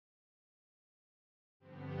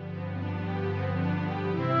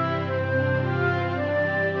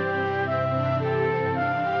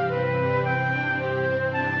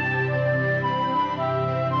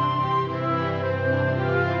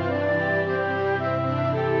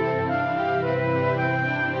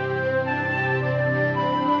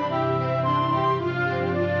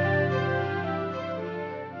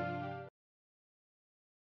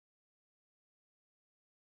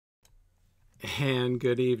And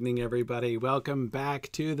good evening, everybody. Welcome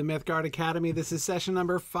back to the Mythgard Academy. This is session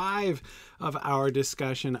number 5 of our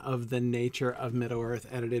discussion of the nature of Middle-earth,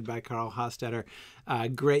 edited by Carl Hostetter.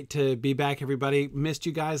 Great to be back, everybody. Missed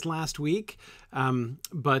you guys last week,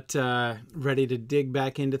 but ready to dig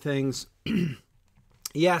back into things.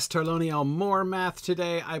 Yes, Tarloniel, more math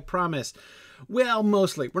today, I promise. Well,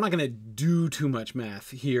 mostly. We're not going to do too much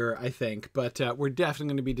math here, I think, but we're definitely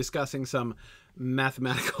going to be discussing some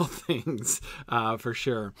mathematical things for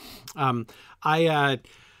sure.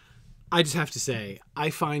 I just have to say, I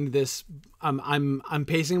find this. I'm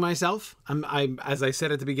pacing myself. As I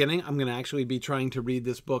said at the beginning, I'm going to actually be trying to read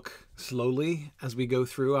this book slowly as we go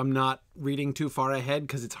through. I'm not reading too far ahead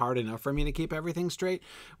because it's hard enough for me to keep everything straight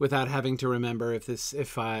without having to remember if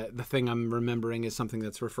the thing I'm remembering is something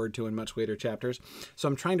that's referred to in much later chapters. So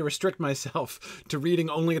I'm trying to restrict myself to reading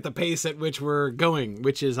only at the pace at which we're going,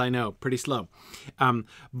 which is, I know, pretty slow.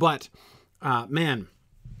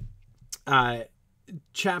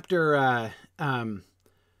 Chapter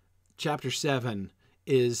 7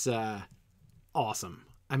 is awesome.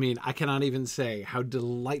 I mean, I cannot even say how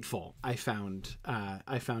delightful I found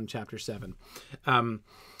chapter 7.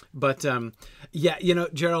 Yeah, you know,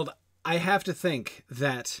 Gerald, I have to think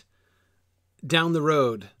that down the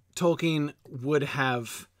road, Tolkien would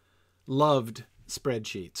have loved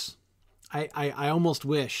spreadsheets. I almost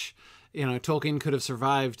wish, you know, Tolkien could have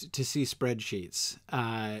survived to see spreadsheets.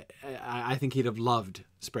 I think he'd have loved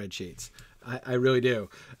spreadsheets. I really do.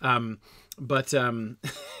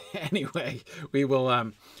 Anyway, we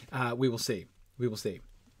will see. We will see.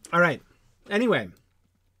 All right. Anyway,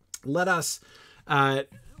 let us.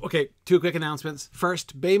 Okay, 2 quick announcements.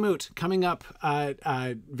 First, Baymouth coming up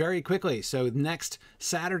very quickly. So next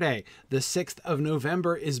Saturday, the 6th of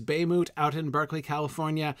November, is Baymouth out in Berkeley,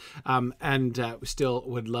 California. Still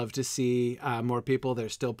would love to see more people.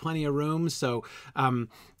 There's still plenty of room. So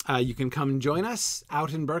you can come join us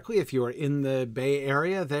out in Berkeley if you are in the Bay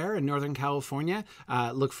Area there in Northern California.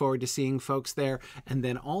 Look forward to seeing folks there. And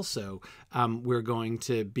then also, we're going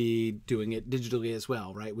to be doing it digitally as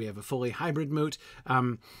well, right? We have a fully hybrid moot.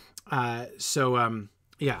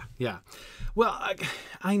 Yeah. Well,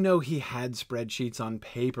 I know he had spreadsheets on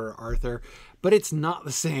paper, Arthur, but it's not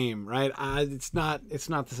the same, right? It's not the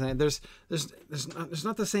same. There's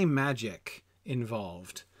not the same magic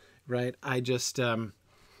involved, right?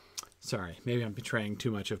 Sorry, maybe I'm betraying too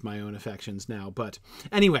much of my own affections now, but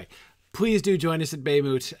anyway, please do join us at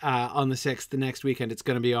Baymouth on the 6th, the next weekend. It's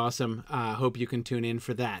going to be awesome. Hope you can tune in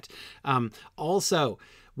for that. Also,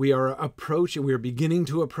 we are beginning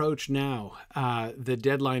to approach now the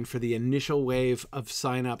deadline for the initial wave of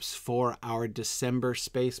signups for our December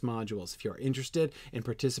space modules. If you're interested in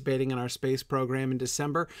participating in our space program in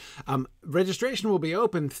December, registration will be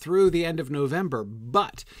open through the end of November.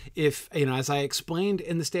 But if, you know, as I explained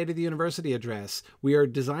in the State of the University address, we are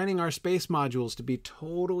designing our space modules to be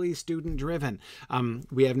totally student driven.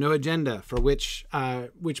 We have no agenda for which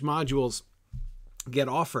modules get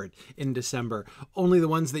offered in December. Only the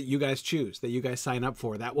ones that you guys choose, that you guys sign up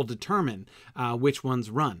for, that will determine which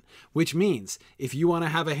ones run. Which means if you want to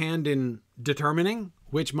have a hand in determining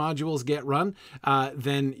which modules get run,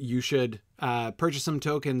 then you should purchase some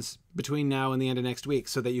tokens between now and the end of next week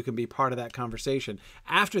so that you can be part of that conversation.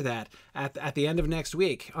 After that, at the end of next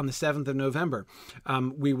week, on the 7th of November,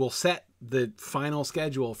 we will set the final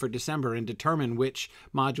schedule for December and determine which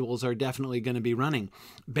modules are definitely going to be running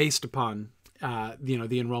based upon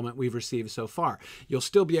the enrollment we've received so far. You'll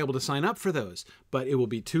still be able to sign up for those, but it will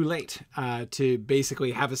be too late to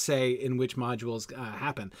basically have a say in which modules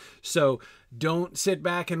happen. So don't sit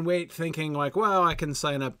back and wait thinking like, well, I can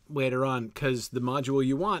sign up later on, because the module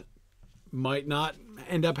you want might not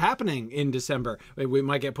end up happening in December. We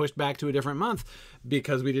might get pushed back to a different month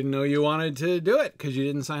because we didn't know you wanted to do it because you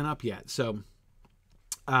didn't sign up yet. So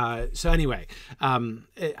anyway,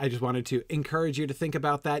 I just wanted to encourage you to think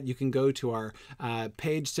about that. You can go to our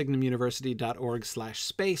page,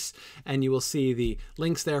 signumuniversity.org/space, and you will see the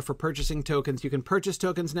links there for purchasing tokens. You can purchase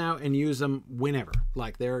tokens now and use them whenever.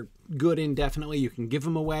 Like, they're good indefinitely. You can give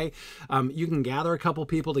them away. You can gather a couple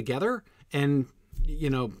people together and,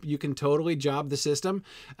 you know, you can totally job the system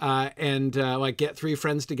and like get 3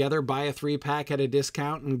 friends together, buy a 3-pack at a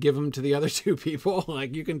discount and give them to the other 2 people.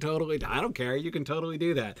 Like, you can totally, I don't care. You can totally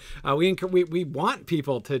do that. We want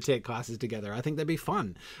people to take classes together. I think that'd be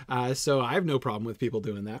fun. So I have no problem with people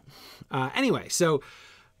doing that. Anyway, so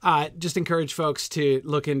just encourage folks to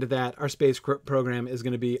look into that. Our space program is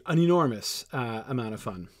going to be an enormous amount of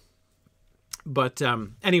fun. But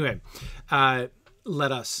anyway,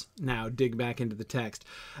 let us now dig back into the text.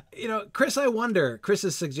 You know, Chris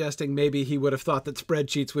is suggesting maybe he would have thought that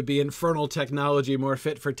spreadsheets would be infernal technology more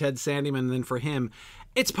fit for Ted Sandyman than for him.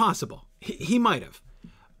 It's possible. He might have.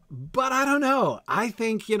 But I don't know. I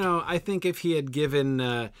think if he had given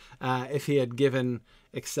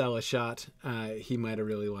Excel a shot, he might have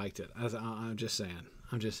really liked it. I'm just saying.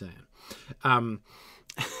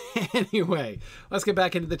 Anyway, let's get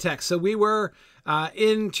back into the text. So we were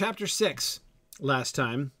in chapter 6 last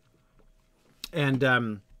time, and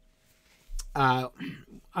I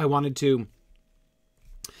wanted to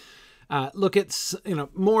look at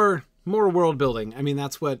more world building. I mean,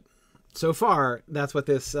 that's what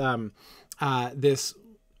this this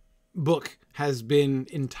book has been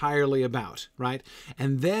entirely about, right?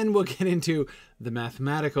 And then we'll get into the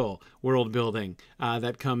mathematical world building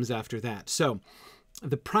that comes after that. So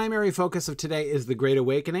the primary focus of today is the Great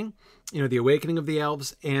Awakening, the awakening of the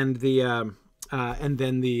elves, and then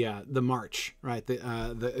the march, right?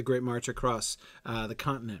 The Great March across the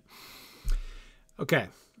continent. Okay.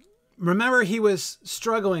 Remember, he was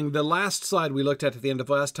struggling. The last slide we looked at the end of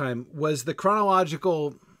last time was the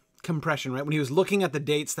chronological compression, right? When he was looking at the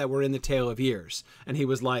dates that were in the Tale of Years, and he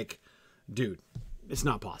was like, dude, it's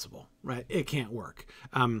not possible, right? It can't work.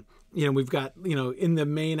 We've got, in the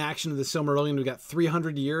main action of the Silmarillion, we've got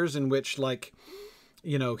 300 years in which,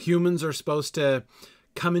 humans are supposed to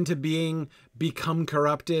come into being, become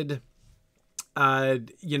corrupted, have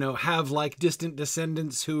distant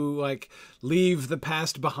descendants who leave the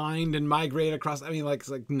past behind and migrate across. I mean,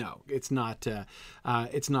 no, it's not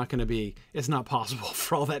possible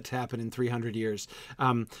for all that to happen in 300 years.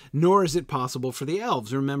 Nor is it possible for the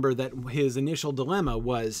elves. Remember that his initial dilemma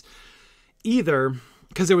was either,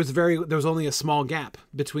 because there was only a small gap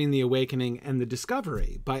between the awakening and the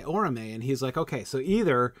discovery by Orome. And he's like, okay, so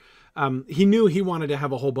either, he knew he wanted to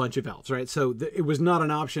have a whole bunch of elves, right? So it was not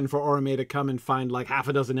an option for Orome to come and find half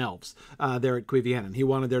a dozen elves there at Cuivianen. He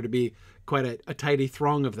wanted there to be quite a tidy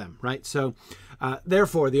throng of them, right? So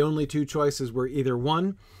therefore, the only two choices were either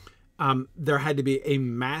one, there had to be a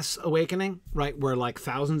mass awakening, right, where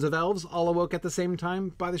thousands of elves all awoke at the same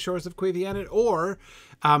time by the shores of Cuivianen, or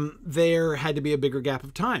there had to be a bigger gap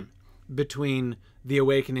of time between the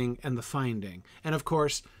awakening and the finding. And of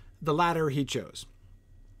course, the latter he chose.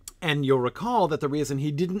 And you'll recall that the reason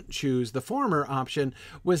he didn't choose the former option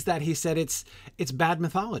was that he said it's bad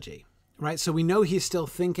mythology, right? So we know he's still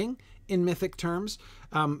thinking in mythic terms,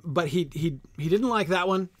 but he didn't like that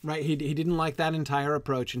one, right? He didn't like that entire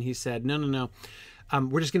approach, and he said, no,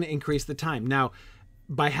 we're just going to increase the time. Now,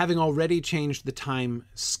 by having already changed the time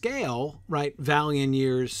scale, right, Valian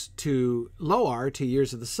years to Loar, to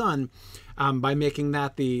years of the sun, by making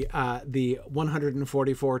that the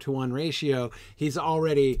 144-to-1 ratio, he's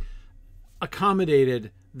already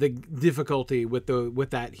accommodated the difficulty with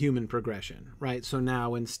that human progression, right? So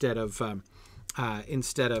now instead of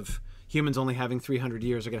humans only having 300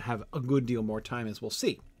 years, are going to have a good deal more time, as we'll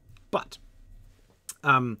see. But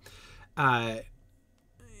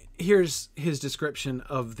here's his description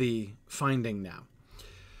of the finding now.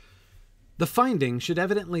 The finding should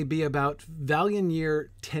evidently be about Valian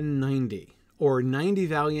year 1090, or 90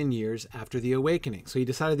 Valian years after the awakening. So he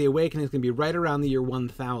decided the awakening is going to be right around the year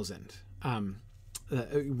 1000,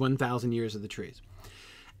 1000 years of the trees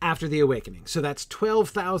after the awakening. So that's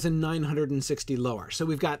 12,960 lower. So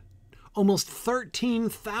we've got almost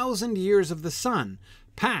 13,000 years of the sun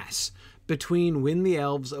pass between when the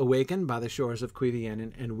elves awaken by the shores of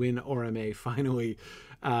Cuivianen and when Orome finally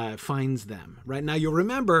finds them. Right now, you'll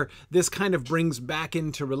remember this kind of brings back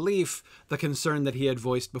into relief the concern that he had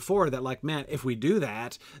voiced before, that man, if we do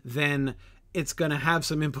that, then it's going to have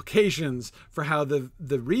some implications for how the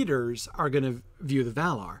readers are going to view the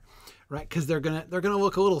Valar. Right, because they're gonna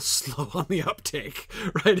look a little slow on the uptake,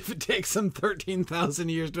 right? If it takes them 13,000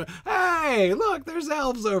 years to, hey, look, there's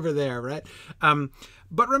elves over there, right?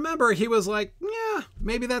 But remember, he was like, yeah,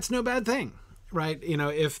 maybe that's no bad thing, right?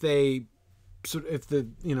 If the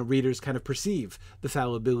readers kind of perceive the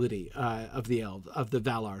fallibility of the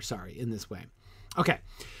Valar, in this way. Okay,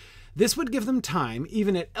 this would give them time,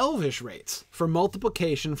 even at elvish rates, for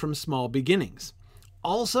multiplication from small beginnings.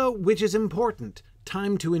 Also, which is important,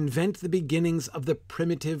 time to invent the beginnings of the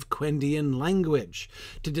primitive Quendian language,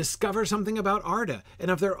 to discover something about Arda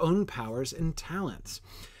and of their own powers and talents.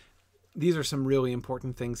 These are some really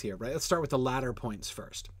important things here, right? Let's start with the latter points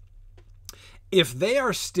first. If they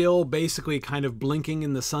are still basically kind of blinking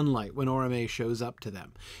in the sunlight when Orome shows up to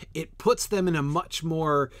them, it puts them in a much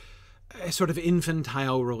more a sort of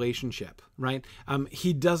infantile relationship, right?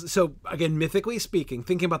 He does, so again, mythically speaking,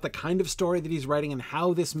 thinking about the kind of story that he's writing and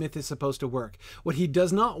how this myth is supposed to work, what he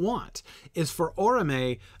does not want is for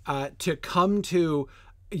Orome to come to,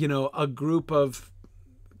 you know, a group of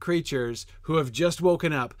creatures who have just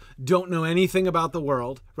woken up, don't know anything about the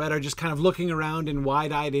world, right, are just kind of looking around in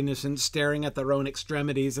wide-eyed innocence, staring at their own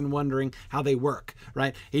extremities and wondering how they work,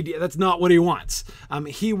 right? That's not what he wants.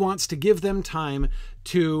 He wants to give them time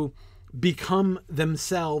to become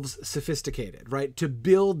themselves sophisticated, right? To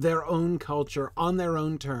build their own culture on their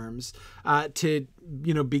own terms, to,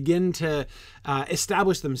 you know, begin to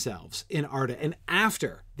establish themselves in Arda. And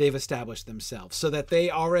after they've established themselves, so that they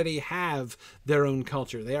already have their own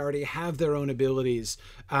culture, they already have their own abilities,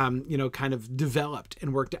 you know, kind of developed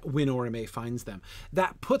and worked out when Orome finds them.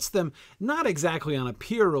 That puts them not exactly on a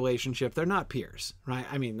peer relationship. They're not peers, right?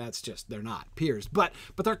 I mean, that's just, they're not peers, but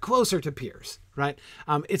they're closer to peers, right?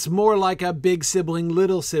 It's more like a big sibling,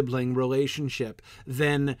 little sibling relationship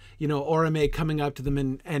than, you know, Orome coming up to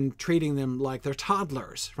them and treating them like they're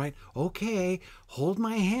toddlers, right? Okay, hold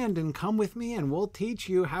my hand and come with me and we'll teach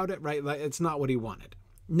you how to, right? It's not what he wanted.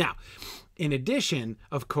 Now, in addition,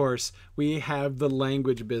 of course, we have the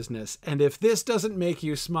language business. And if this doesn't make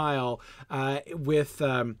you smile with,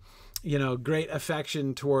 you know, great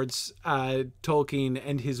affection towards Tolkien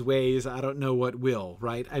and his ways, I don't know what will,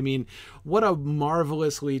 right? I mean, what a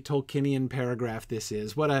marvelously Tolkienian paragraph this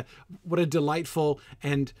is. What a delightful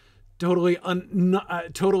and totally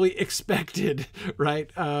totally expected, right,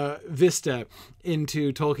 vista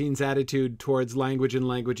into Tolkien's attitude towards language and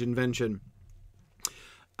language invention.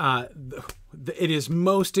 It is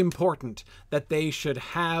most important that they should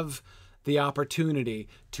have the opportunity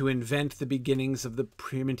to invent the beginnings of the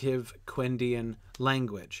primitive Quendian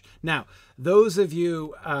language. Now, those of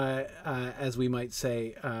you, as we might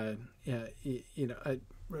say, you know,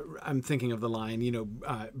 I'm thinking of the line, you know,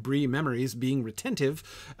 Bree memories being retentive.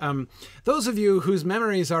 Those of you whose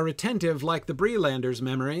memories are retentive, like the Breelanders'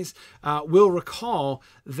 memories, will recall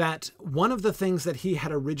that one of the things that he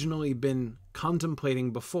had originally been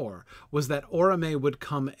contemplating before was that Orome would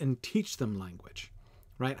come and teach them language.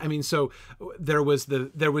 Right. I mean, so there was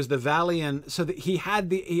the Valian, so that he had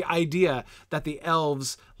the idea that the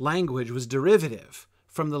elves' language was derivative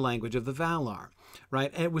from the language of the Valar.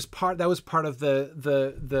 Right. And it was part of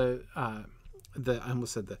the I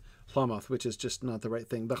almost said the Hlamoth, which is just not the right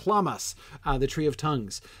thing. The Hlamas, the Tree of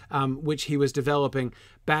Tongues, which he was developing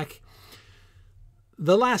back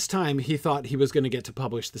the last time he thought he was going to get to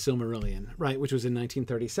publish the Silmarillion, right, which was in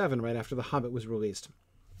 1937, right after The Hobbit was released.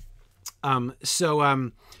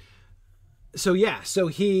 So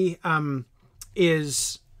he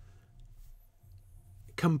is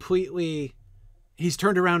completely, he's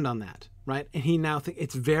turned around on that, right? And he now thinks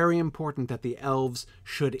it's very important that the elves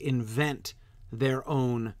should invent their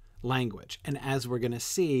own language. And as we're going to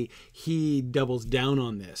see, he doubles down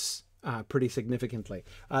on this pretty significantly.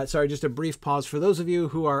 Sorry, just a brief pause. For those of you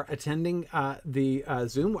who are attending the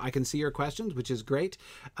Zoom, I can see your questions, which is great.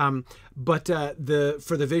 But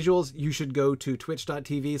for the visuals, you should go to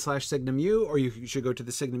twitch.tv/SignumU, or you should go to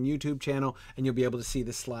the Signum YouTube channel, and you'll be able to see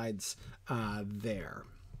the slides there.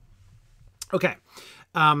 Okay.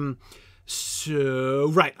 So,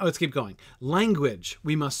 right, let's keep going. Language,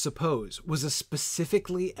 we must suppose, was a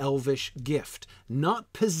specifically elvish gift,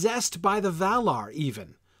 not possessed by the Valar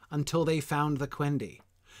even, until they found the Quendi.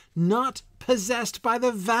 Not possessed by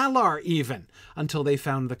the Valar even, until they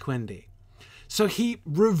found the Quendi. So he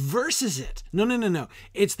reverses it. No.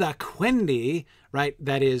 It's the Quendi, right?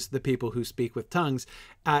 That is the people who speak with tongues.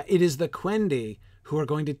 It is the Quendi who are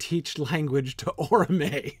going to teach language to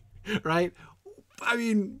Orome, right? I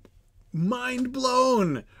mean, mind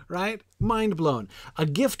blown, right? Mind blown. A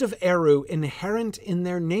gift of Eru inherent in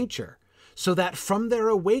their nature, so that from their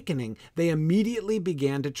awakening, they immediately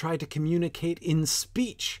began to try to communicate in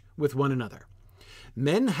speech with one another.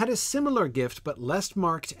 Men had a similar gift, but less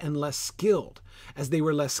marked and less skilled, as they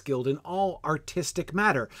were less skilled in all artistic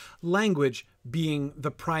matter, language being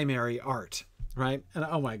the primary art, right? And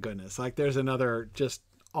oh my goodness, like there's another just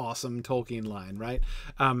awesome Tolkien line, right?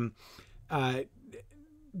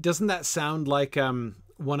 Doesn't that sound like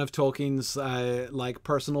one of Tolkien's like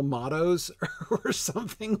personal mottos or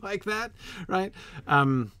something like that, right?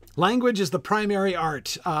 Language is the primary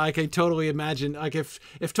art. I can totally imagine, like if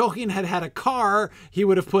Tolkien had had a car, he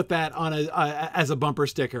would have put that on as a bumper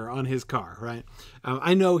sticker on his car, right?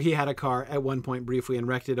 I know he had a car at one point briefly and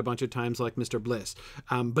wrecked it a bunch of times like Mr. Bliss,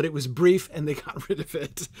 but it was brief and they got rid of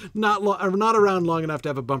it. Not around long enough to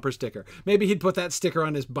have a bumper sticker. Maybe he'd put that sticker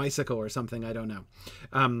on his bicycle or something. I don't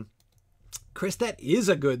know. Chris, that is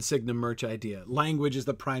a good Signum merch idea. Language is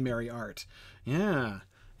the primary art. Yeah.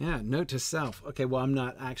 Yeah, note to self. Okay, well, I'm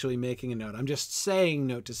not actually making a note. I'm just saying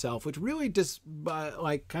note to self, which really just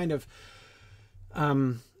like kind of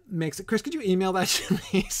makes it. Chris, could you email that to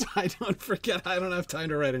me so I don't forget? I don't have time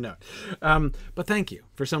to write a note. But thank you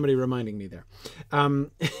for somebody reminding me there.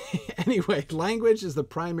 Anyway, language is the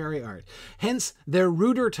primary art. Hence, their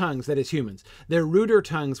ruder tongues, that is humans, their ruder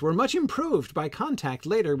tongues were much improved by contact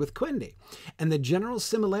later with Quindi, and the general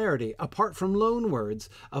similarity, apart from loan words,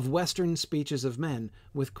 of Western speeches of men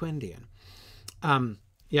with Quindian.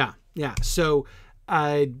 Yeah. So,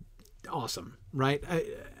 awesome, right?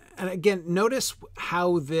 And again, notice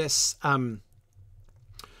how this, one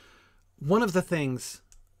of the things,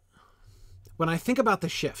 when I think about the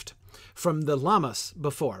shift from the Lamas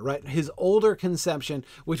before, right, his older conception,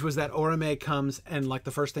 which was that Orome comes and like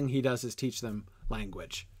the first thing he does is teach them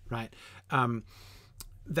language, right?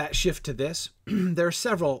 That shift to this, there are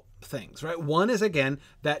several things, right? One is, again,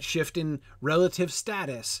 that shift in relative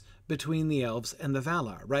status between the elves and the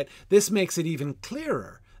Valar, right? This makes it even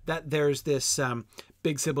clearer that there's this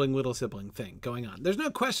big sibling, little sibling thing going on. There's no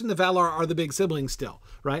question the Valar are the big siblings still,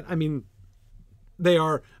 right? I mean, they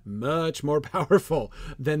are much more powerful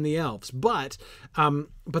than the elves, but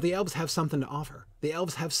the elves have something to offer. The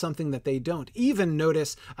elves have something that they don't. Even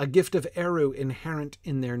notice a gift of Eru inherent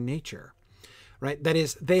in their nature, right? That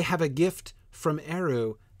is, they have a gift from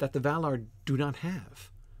Eru that the Valar do not have,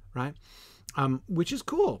 right? Which is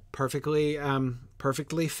cool, perfectly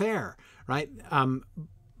fair, right?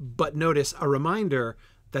 But notice a reminder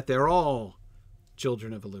that they're all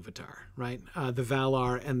children of Iluvatar, right? The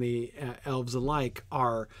Valar and the elves alike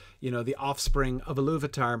are, the offspring of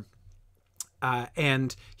Iluvatar.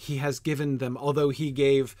 And he has given them, although he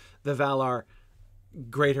gave the Valar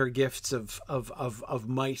greater gifts of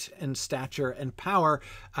might and stature and power,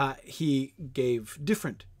 he gave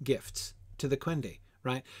different gifts to the Quendi,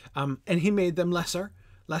 right? And he made them lesser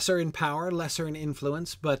in power, lesser in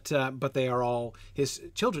influence, but they are all his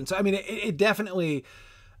children. So, I mean, it definitely,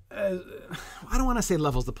 I don't want to say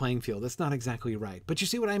levels the playing field. That's not exactly right. But you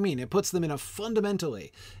see what I mean? It puts them in a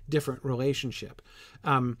fundamentally different relationship.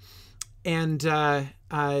 And the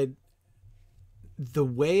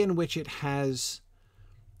way in which it has,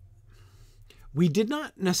 we did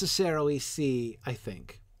not necessarily see, I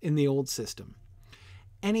think, in the old system.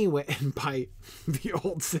 Anyway, and by the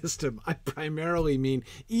old system, I primarily mean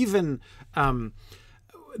even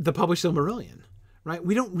the published Silmarillion, right?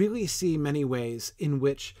 We don't really see many ways in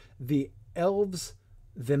which the elves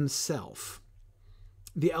themselves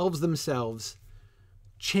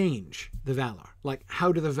change the Valar. Like,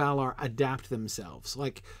 how do the Valar adapt themselves?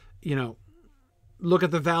 Like, look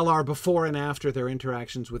at the Valar before and after their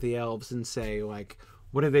interactions with the elves and say, like,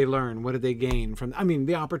 what did they learn? What did they gain from,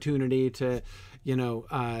 the opportunity to,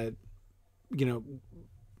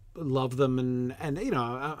 love them and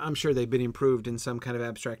I'm sure they've been improved in some kind of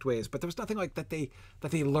abstract ways, but there was nothing like that they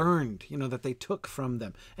learned, that they took from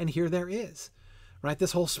them. And here there is, right?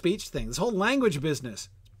 This whole speech thing, this whole language business,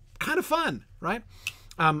 kind of fun, right?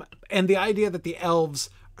 And the idea that the elves,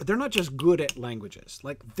 they're not just good at languages,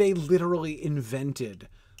 like they literally invented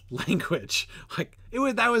language. Like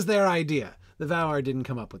that was their idea. The Valar didn't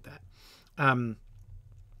come up with that.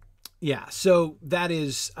 Yeah, so that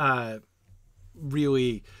is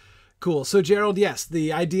really cool. So Gerald, yes,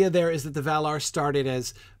 the idea there is that the Valar started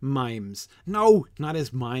as mimes. No, not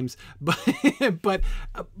as mimes, but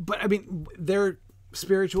I mean, they're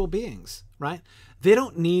spiritual beings, right? They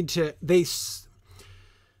don't need to. They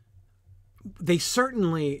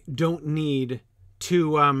certainly don't need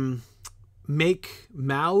to make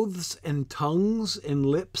mouths and tongues and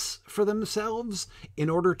lips for themselves in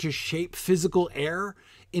order to shape physical air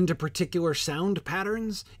into particular sound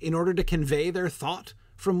patterns in order to convey their thought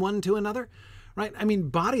from one to another, right? I mean,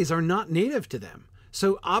 bodies are not native to them.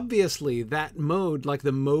 So obviously that mode, like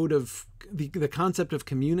the mode of the concept of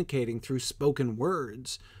communicating through spoken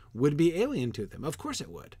words, would be alien to them. Of course it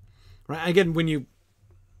would, right? Again, when you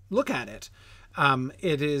look at it,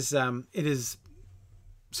 it is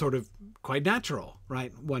sort of quite natural,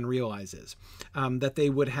 right? One realizes that they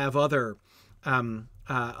would have other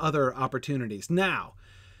opportunities. Now,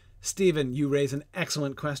 Stephen, you raise an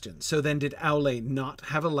excellent question. So then did Aule not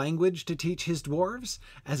have a language to teach his dwarves?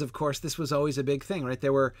 As of course, this was always a big thing, right?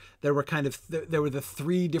 There were the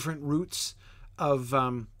three different roots of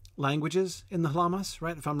languages in the Hlamas,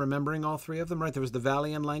 right? If I'm remembering all three of them, right? There was the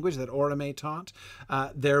Valian language that Orome taught.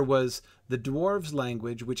 There was the dwarves'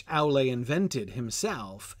 language, which Aule invented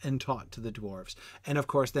himself and taught to the dwarves. And of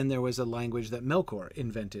course, then there was a language that Melkor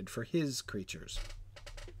invented for his creatures.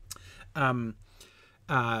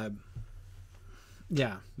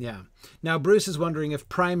 Yeah, yeah. Now, Bruce is wondering if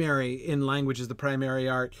primary in language is the primary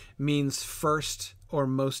art means first or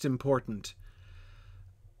most important.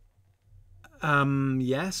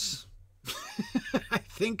 Yes. I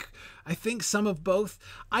think some of both.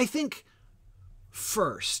 I think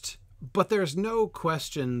first, but there's no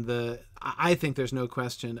question I think there's no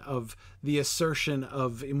question of the assertion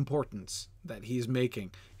of importance that he's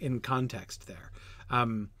making in context there.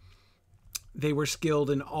 They were skilled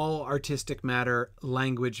in all artistic matter,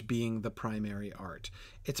 language being the primary art.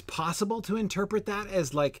 It's possible to interpret that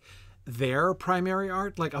as like their primary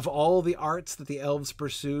art, like of all the arts that the elves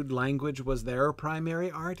pursued, language was their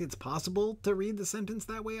primary art. It's possible to read the sentence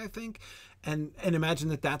that way, I think, and imagine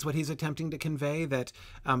that that's what he's attempting to convey, that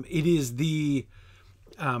it is the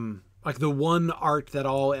like the one art that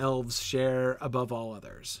all elves share above all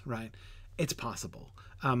others, right? It's possible.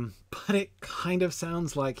 But it kind of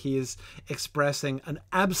sounds like he is expressing an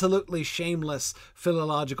absolutely shameless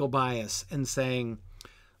philological bias and saying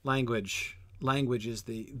language is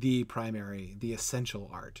the primary, the essential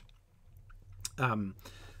art.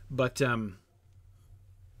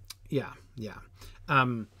 Yeah.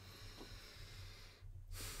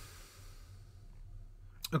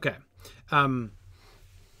 Okay.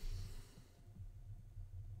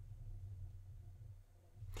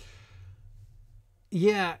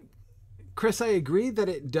 Yeah, Chris, I agree that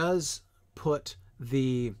it does put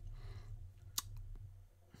the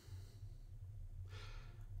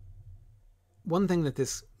one thing that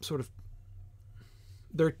this sort of,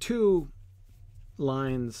 there are two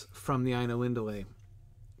lines from the Ainulindale,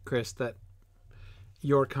 Chris, that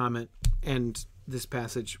your comment and this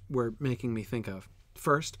passage were making me think of.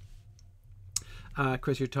 First,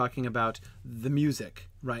 Chris, you're talking about the music,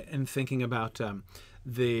 right? And thinking about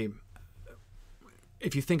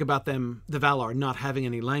if you think about them, the Valar not having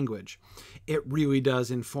any language, it really does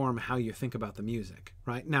inform how you think about the music,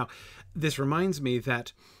 right? Now, this reminds me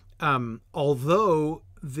that although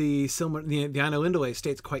the Ainulindale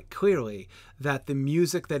states quite clearly that the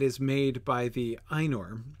music that is made by the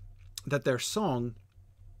Ainur, that their song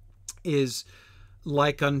is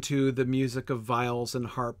like unto the music of viols and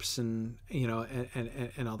harps and, you know,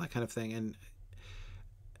 and all that kind of thing. And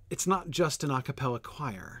it's not just an a cappella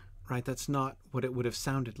choir, right? That's not what it would have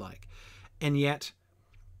sounded like. And yet,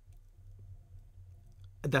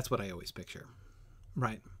 that's what I always picture,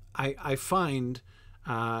 right? I find,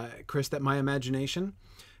 Chris, that my imagination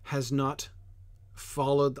has not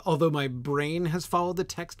followed, although my brain has followed the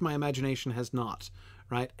text, my imagination has not,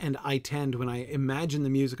 right? And I tend, when I imagine the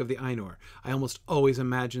music of the Ainur, I almost always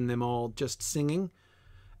imagine them all just singing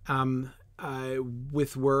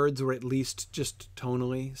with words, or at least just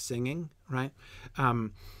tonally singing, right?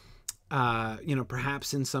 You know,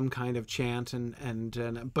 perhaps in some kind of chant,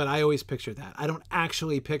 but I always picture that. I don't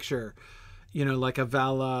actually picture, you know, like a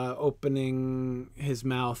Vala opening his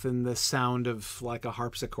mouth and the sound of like a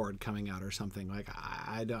harpsichord coming out or something. Like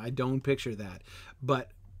I don't picture that,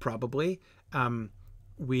 but probably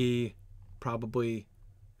we probably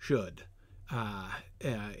should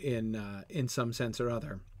in some sense or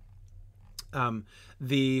other.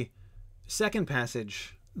 The second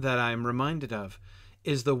passage that I'm reminded of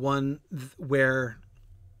is the one where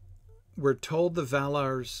we're told the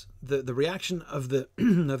Valar's, the reaction of the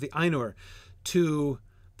of the Ainur to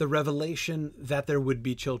the revelation that there would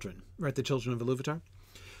be children, right? The children of Iluvatar.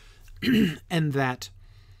 And that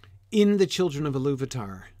in the children of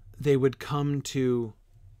Iluvatar, they would come to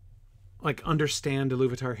like understand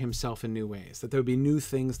Iluvatar himself in new ways, that there would be new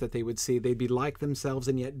things that they would see. They'd be like themselves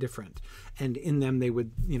and yet different. And in them, they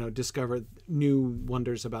would, you know, discover new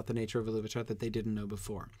wonders about the nature of Iluvatar that they didn't know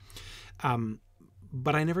before.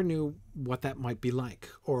 But I never knew what that might be like,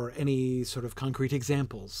 or any sort of concrete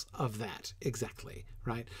examples of that exactly,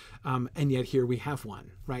 right? And yet here we have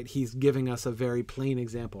one, right? He's giving us a very plain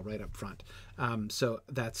example right up front. So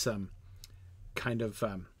that's kind of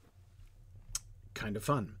fun.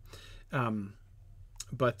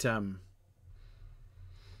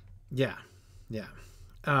 Yeah.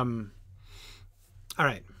 All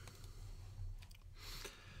right.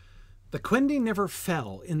 The Quendi never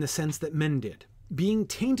fell in the sense that men did. Being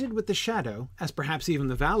tainted with the shadow, as perhaps even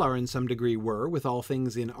the Valar in some degree were with all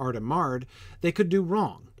things in Arda Mard, they could do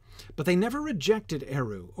wrong. But they never rejected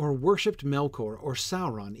Eru, or worshipped Melkor or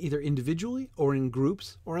Sauron, either individually or in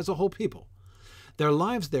groups or as a whole people. Their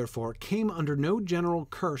lives, therefore, came under no general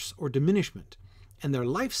curse or diminishment, and their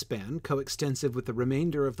lifespan, coextensive with the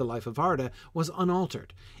remainder of the life of Arda, was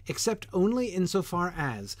unaltered, except only insofar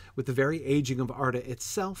as, with the very aging of Arda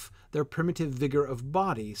itself, their primitive vigor of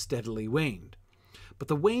body steadily waned. But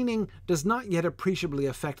the waning does not yet appreciably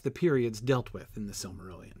affect the periods dealt with in the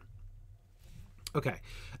Silmarillion. Okay.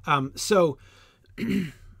 So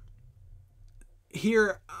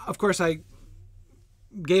here, of course, I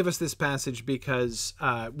gave us this passage because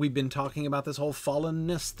we've been talking about this whole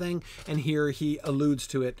fallenness thing, and here he alludes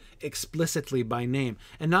to it explicitly by name.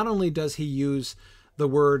 And not only does he use the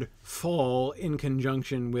word fall in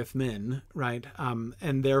conjunction with men, right,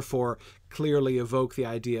 and therefore clearly evoke the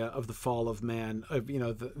idea of the fall of man, of, you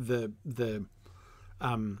know, the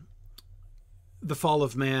fall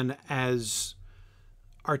of man as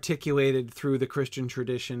articulated through the Christian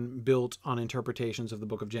tradition built on interpretations of the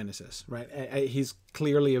book of Genesis, right? He's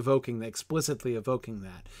clearly evoking that, explicitly evoking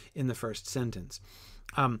that in the first sentence.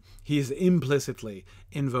 He's implicitly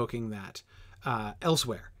invoking that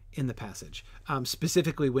elsewhere in the passage,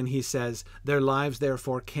 specifically when he says, their lives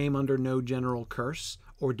therefore came under no general curse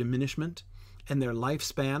or diminishment, and their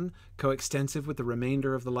lifespan, coextensive with the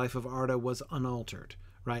remainder of the life of Arda, was unaltered.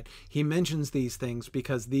 Right? He mentions these things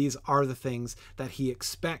because these are the things that he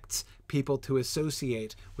expects people to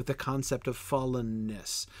associate with the concept of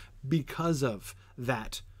fallenness because of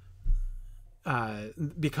that,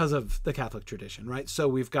 because of the Catholic tradition, right? So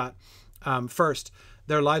we've got, first,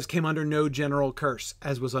 their lives came under no general curse,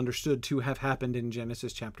 as was understood to have happened in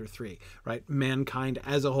Genesis chapter 3, right? Mankind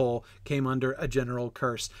as a whole came under a general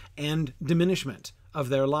curse and diminishment of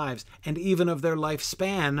their lives and even of their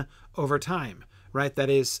lifespan over time. Right? That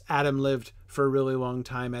is, Adam lived for a really long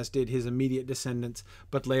time, as did his immediate descendants.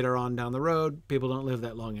 But later on down the road, people don't live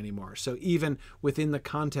that long anymore. So even within the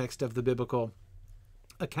context of the biblical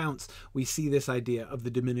accounts, we see this idea of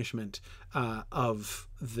the diminishment of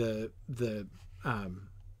the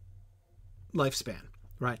lifespan.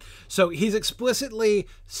 Right? So he's explicitly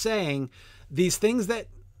saying these things that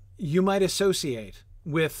you might associate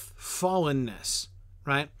with fallenness,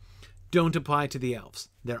 right, don't apply to the elves.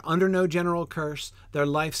 They're under no general curse. Their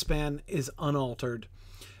lifespan is unaltered.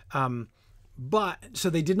 But so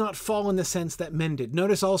they did not fall in the sense that men did.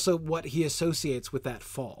 Notice also what he associates with that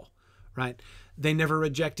fall, right? They never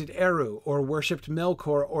rejected Eru or worshipped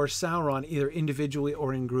Melkor or Sauron, either individually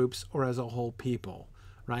or in groups or as a whole people,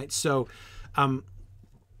 right? So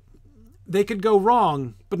they could go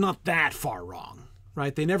wrong, but not that far wrong,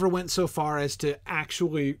 right? They never went so far as to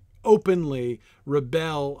actually openly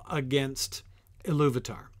rebel against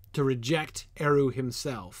Iluvatar, to reject Eru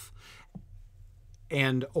himself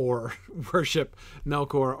and or worship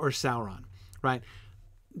Melkor or Sauron, right?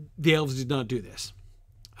 The elves did not do this,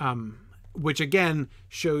 which again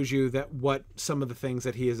shows you that what some of the things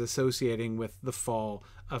that he is associating with the fall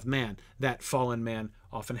of man, that fallen man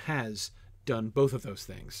often has done both of those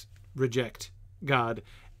things, reject God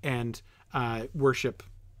and worship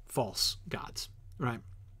false gods, right?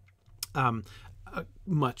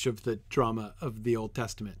 Much of the drama of the Old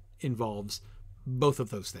Testament involves both of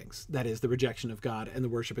those things. That is, the rejection of God and the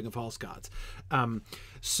worshiping of false gods.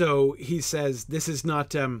 So he says this is not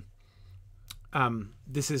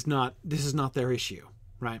their issue,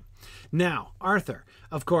 right? Now, Arthur,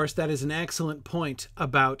 of course, that is an excellent point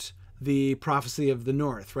about the prophecy of the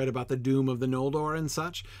North, right? About the doom of the Noldor and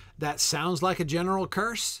such. That sounds like a general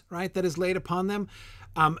curse, right? That is laid upon them.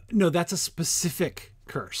 No, that's a specific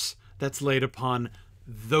curse that's laid upon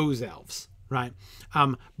those elves, right?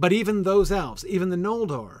 But even those elves, even the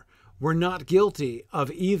Noldor, were not guilty of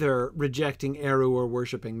either rejecting Eru or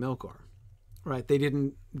worshiping Melkor, right? They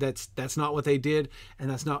didn't. That's not what they did, and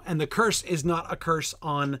the curse is not a curse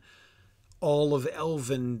on all of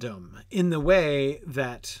elvendom in the way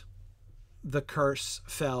that the curse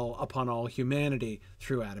fell upon all humanity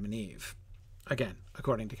through Adam and Eve, again,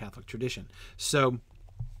 according to Catholic tradition. So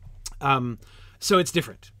it's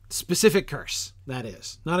different. Specific curse, that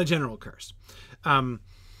is, not a general curse.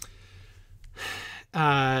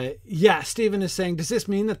 Yeah, Stephen is saying, does this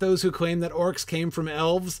mean that those who claim that orcs came from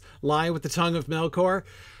elves lie with the tongue of Melkor?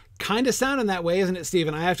 Kind of sounding that way, isn't it,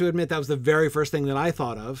 Stephen? I have to admit that was the very first thing that I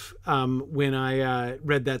thought of when I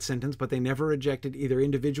read that sentence, but they never rejected either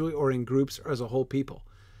individually or in groups or as a whole people.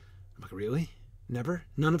 I'm like, really? Never?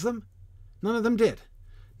 None of them? None of them did.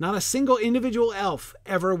 Not a single individual elf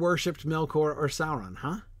ever worshipped Melkor or Sauron,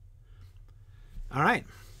 huh? All right,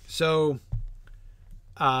 so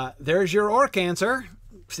there's your orc answer,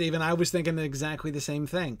 Stephen. I was thinking exactly the same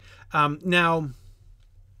thing. Now,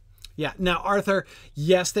 Arthur,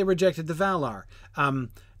 yes, they rejected the Valar.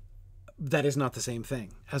 That is not the same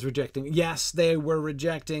thing as rejecting. Yes, they were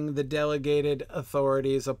rejecting the delegated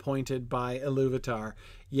authorities appointed by Iluvatar.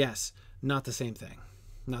 Yes, not the same thing.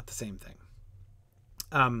 Not the same thing.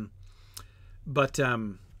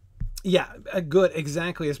 Yeah, good,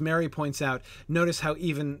 exactly. As Mary points out, notice how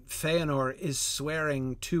even Feanor is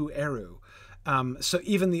swearing to Eru. So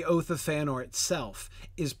even the Oath of Feanor itself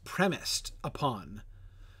is premised upon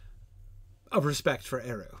a respect for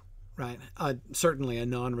Eru, right? Certainly a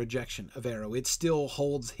non-rejection of Eru. It still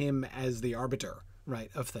holds him as the arbiter,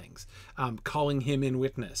 right, of things, calling him in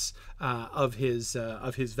witness of his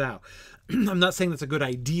vow. I'm not saying that's a good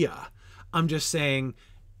idea. I'm just saying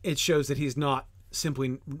it shows that he's not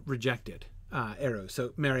simply rejected Eru.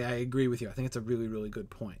 So, Mary, I agree with you. I think it's a really, really good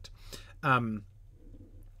point.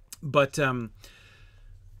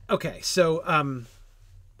 Okay, so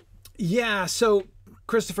yeah, so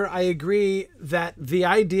Christopher, I agree that the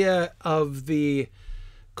idea of the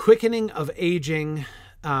quickening of aging,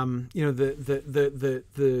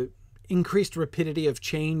 the increased rapidity of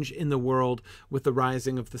change in the world with the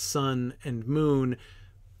rising of the sun and moon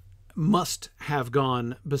must have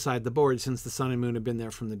gone beside the board, since the sun and moon have been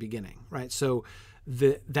there from the beginning, right? So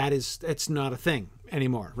it's not a thing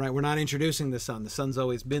anymore, right? We're not introducing the sun. The sun's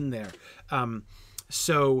always been there.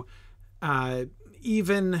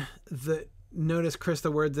 Notice, Chris,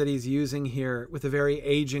 the words that he's using here: with the very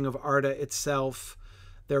aging of Arda itself,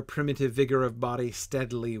 their primitive vigor of body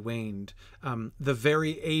steadily waned. The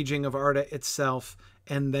very aging of Arda itself,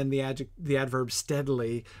 and then the adverb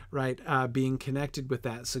steadily, right, being connected with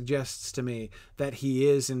that, suggests to me that he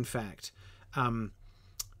is, in fact,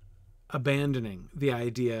 abandoning the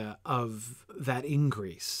idea of that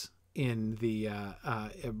increase in the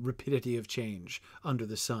rapidity of change under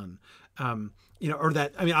the sun. Or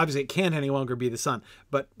that, I mean, obviously it can't any longer be the sun,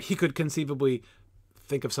 but he could conceivably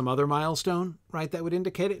think of some other milestone, right, that would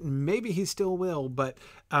indicate it. And maybe he still will, but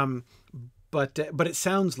it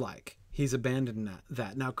sounds like he's abandoned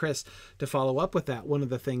that. Now, Chris, to follow up with that, one of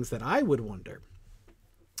the things that I would wonder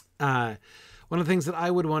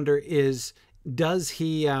is,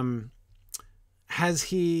 has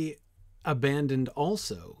he abandoned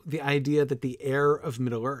also the idea that the air of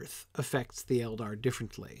Middle-earth affects the Eldar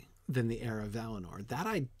differently than the air of Valinor? That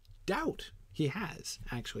I doubt he has,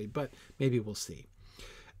 actually, but maybe we'll see.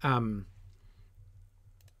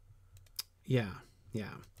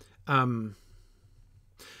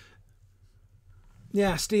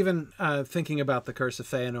 Stephen, thinking about the Curse of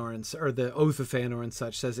Feanor or the Oath of Feanor and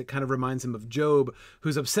such, says it kind of reminds him of Job,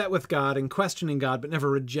 who's upset with God and questioning God, but never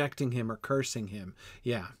rejecting him or cursing him.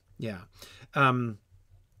 Yeah,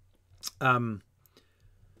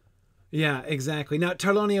 exactly. Now,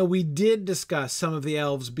 Tarlonia, we did discuss some of the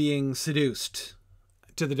elves being seduced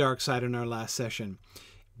to the dark side in our last session.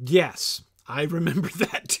 Yes, I remember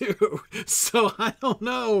that too. So I don't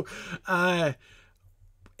know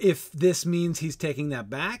if this means he's taking that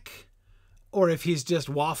back, or if he's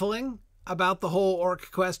just waffling about the whole orc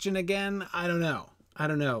question again. I don't know.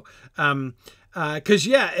 Cause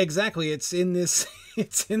yeah, exactly. It's in this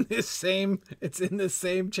same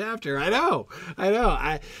chapter. I know.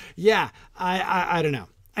 I don't know.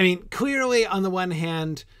 I mean, clearly on the one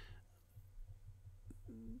hand,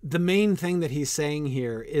 the main thing that he's saying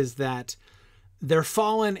here is that they're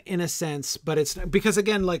fallen in a sense, but it's because,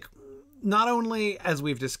 again, like, not only, as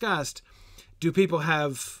we've discussed, do people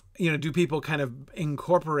kind of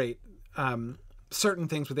incorporate certain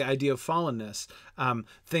things with the idea of fallenness,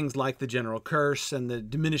 things like the general curse and the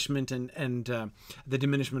diminishment and the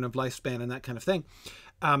diminishment of lifespan and that kind of thing.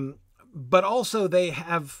 But also they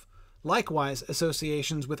have likewise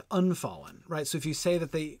associations with unfallen, right? So if you say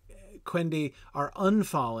that the Quendi are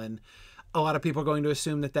unfallen, a lot of people are going to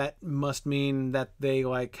assume that must mean that they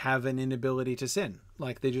like have an inability to sin.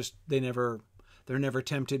 Like they're never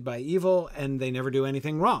tempted by evil and they never do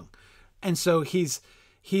anything wrong. And so he's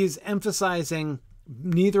emphasizing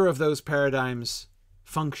neither of those paradigms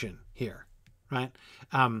function here, right?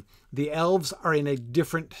 The elves are in a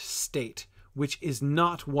different state, which is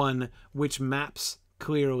not one which maps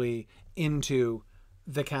clearly into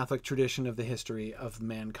the Catholic tradition of the history of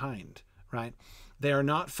mankind, right? They are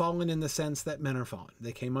not fallen in the sense that men are fallen.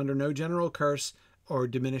 They came under no general curse or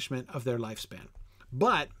diminishment of their lifespan.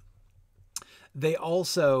 But they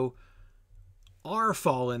also are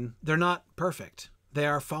fallen. They're not perfect. They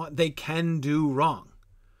are fallen. They can do wrong,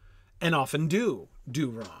 and often do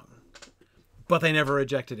wrong, but they never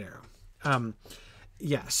rejected Eru.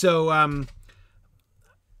 So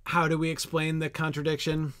how do we explain the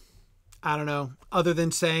contradiction? I don't know, other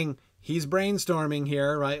than saying he's brainstorming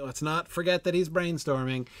here, right? Let's not forget that he's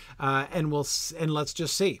brainstorming, and let's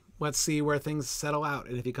just see. Let's see where things settle out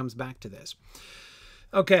and if he comes back to this.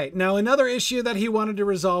 Okay, now another issue that he wanted to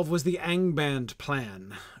resolve was the Angband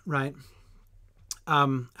plan, right?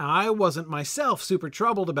 I wasn't myself super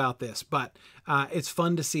troubled about this, but it's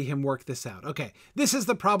fun to see him work this out. Okay, this is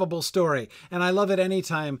the probable story, and I love it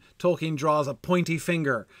anytime Tolkien draws a pointy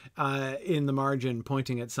finger in the margin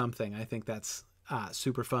pointing at something. I think that's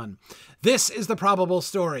super fun. This is the probable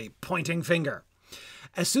story, pointing finger.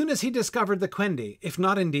 As soon as he discovered the Quendi, if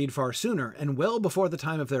not indeed far sooner, and well before the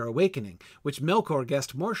time of their awakening, which Melkor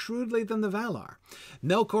guessed more shrewdly than the Valar,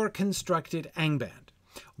 Melkor constructed Angband.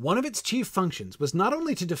 One of its chief functions was not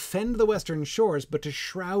only to defend the western shores, but to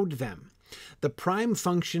shroud them. The prime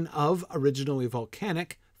function of, originally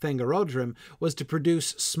volcanic, Thangorodrim, was to produce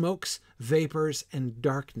smokes, vapors, and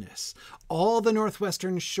darkness. All the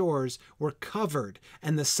northwestern shores were covered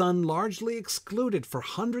and the sun largely excluded for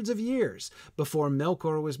hundreds of years before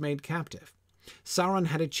Melkor was made captive. Sauron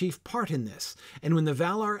had a chief part in this, and when the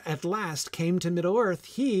Valar at last came to Middle-earth,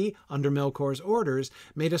 he, under Melkor's orders,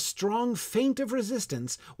 made a strong feint of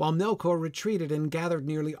resistance while Melkor retreated and gathered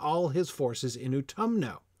nearly all his forces in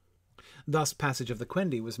Utumno. Thus, passage of the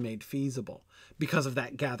Quendi was made feasible because of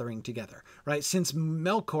that gathering together, right? Since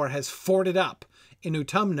Melkor has forted up in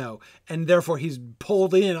Utumno, and therefore he's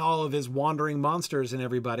pulled in all of his wandering monsters and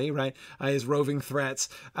everybody, right? His roving threats.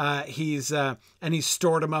 He's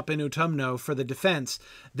stored them up in Utumno for the defense.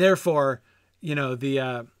 Therefore, you know,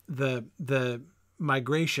 the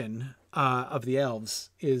migration of the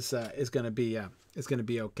elves is going to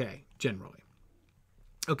be okay generally.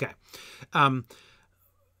 Okay.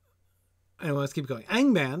 Anyway, let's keep going.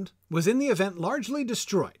 Angband was in the event largely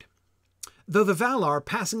destroyed, though the Valar,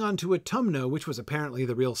 passing on to Utumno, which was apparently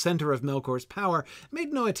the real center of Melkor's power,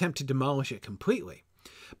 made no attempt to demolish it completely.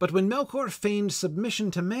 But when Melkor feigned submission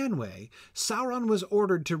to Manwë, Sauron was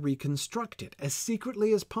ordered to reconstruct it as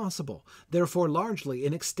secretly as possible, therefore largely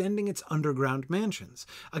in extending its underground mansions,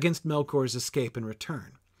 against Melkor's escape and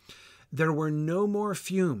return. There were no more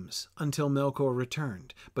fumes until Melkor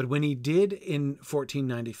returned, but when he did in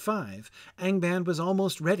 1495, Angband was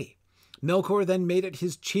almost ready. Melkor then made it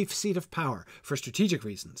his chief seat of power, for strategic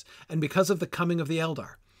reasons, and because of the coming of the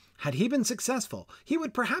Eldar. Had he been successful, he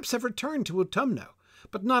would perhaps have returned to Utumno,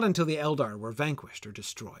 but not until the Eldar were vanquished or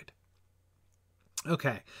destroyed.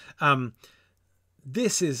 Okay,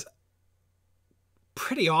 this is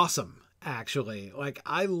pretty awesome, actually. Like,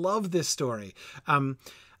 I love this story.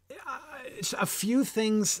 A few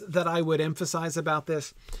things that I would emphasize about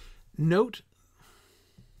this. Note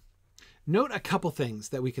a couple things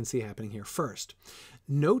that we can see happening here. First,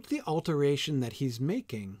 note the alteration that he's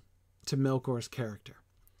making to Melkor's character.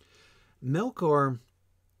 Melkor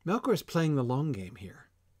is playing the long game here,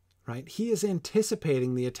 right? He is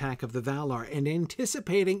anticipating the attack of the Valar and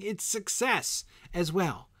anticipating its success as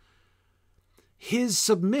well. His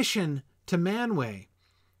submission to Manwë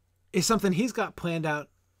is something he's got planned out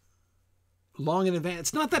long in advance.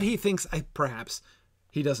 It's not that he thinks, perhaps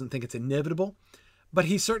he doesn't think it's inevitable, but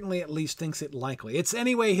he certainly at least thinks it likely. It's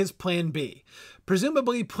anyway his plan B.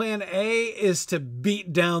 Presumably plan A is to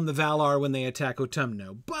beat down the Valar when they attack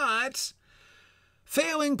Utumno, but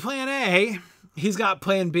failing plan A, he's got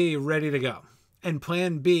plan B ready to go. And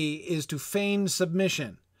plan B is to feign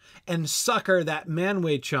submission and sucker that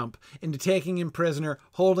Manwë chump into taking him prisoner,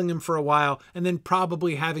 holding him for a while, and then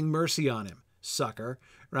probably having mercy on him. Sucker,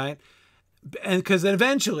 right? And because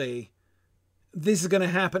eventually this is going to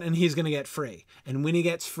happen and he's going to get free. And when he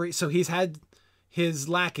gets free, so he's had his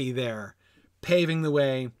lackey there paving the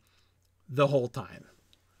way the whole time,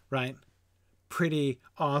 right? Pretty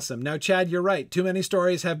awesome. Now, Chad, you're right. Too many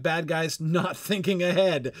stories have bad guys not thinking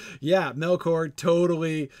ahead. Yeah, Melkor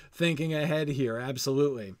totally thinking ahead here.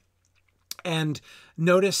 Absolutely. And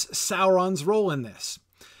notice Sauron's role in this.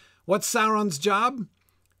 What's Sauron's job?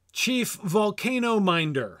 Chief volcano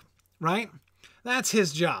minder. Right? That's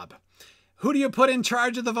his job. Who do you put in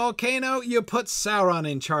charge of the volcano? You put Sauron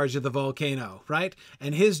in charge of the volcano, right?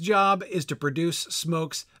 And his job is to produce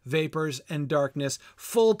smokes, vapors, and darkness.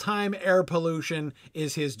 Full-time air pollution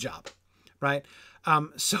is his job, right?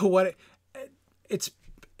 So what? It's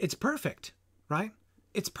perfect, right?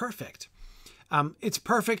 It's perfect. It's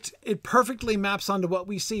perfect. It perfectly maps onto what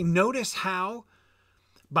we see. Notice how,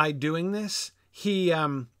 by doing this, he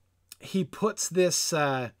puts this.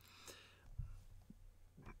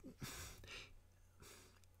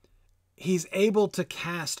 He's able to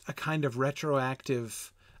cast a kind of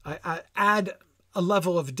retroactive, add a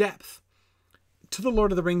level of depth to the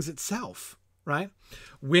Lord of the Rings itself, right?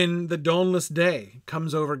 When the dawnless day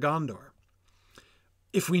comes over Gondor,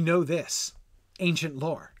 if we know this ancient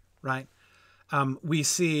lore, right? We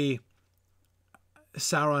see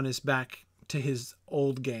Sauron is back to his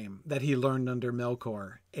old game that he learned under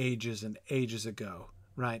Melkor ages and ages ago,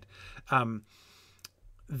 right?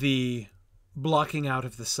 The blocking out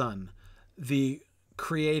of the sun, the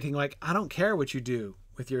creating, like, I don't care what you do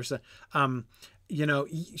with your sun. You know,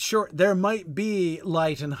 sure, there might be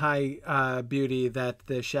light and high beauty that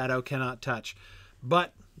the shadow cannot touch,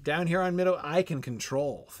 but down here on Middle, I can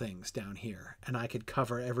control things down here, and I could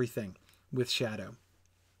cover everything with shadow.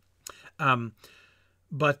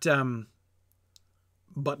 But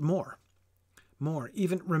more.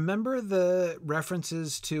 Even remember the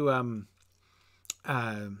references to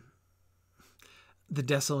the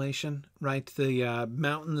desolation, right? The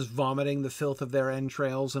mountains vomiting the filth of their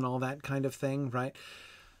entrails and all that kind of thing, right?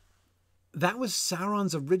 That was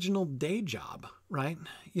Sauron's original day job, right?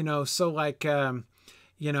 You know, so like,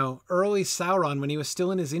 you know, early Sauron, when he was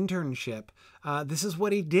still in his internship, this is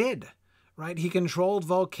what he did, right? He controlled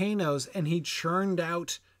volcanoes and he churned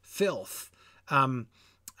out filth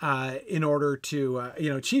in order to, you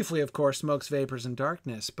know, chiefly, of course, smokes, vapors, and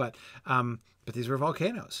darkness. But these were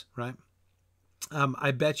volcanoes, right?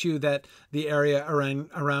 I bet you that the area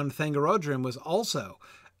around Thangorodrim was also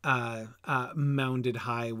mounded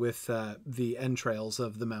high with the entrails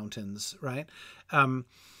of the mountains, right?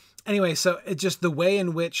 Anyway, so it's just the way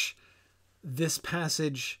in which this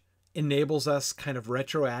passage enables us kind of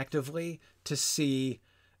retroactively to see,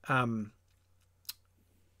 not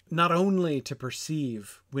only to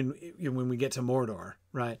perceive when we get to Mordor,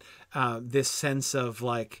 right? This sense of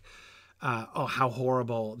like, oh, how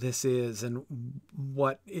horrible this is, and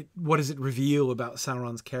what does it reveal about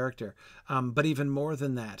Sauron's character? But even more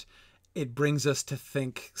than that, it brings us to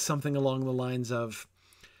think something along the lines of,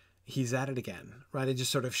 he's at it again, right? It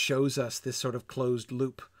just sort of shows us this sort of closed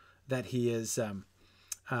loop that he is on.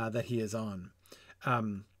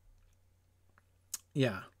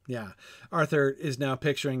 Yeah. Arthur is now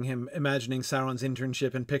imagining Sauron's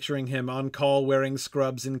internship and picturing him on call wearing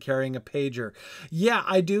scrubs and carrying a pager. Yeah,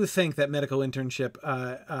 I do think that medical internship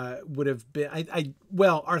would have been...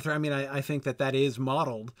 Well, Arthur, I mean, I think that is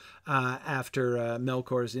modeled after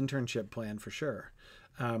Melkor's internship plan for sure.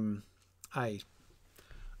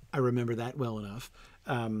 I remember that well enough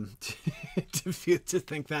to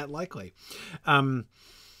think that likely.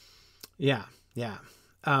 Yeah.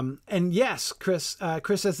 And yes, Chris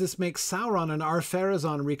says this makes Sauron an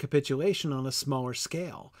Ar-Pharazôn recapitulation on a smaller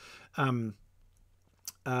scale.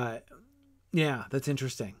 Yeah, that's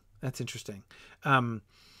interesting.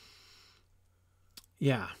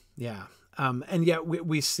 Yeah. And yet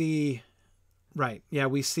we see, right. Yeah,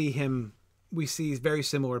 we see very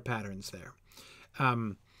similar patterns there.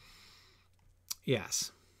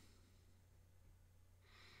 Yes.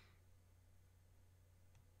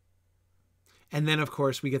 And then, of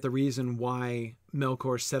course, we get the reason why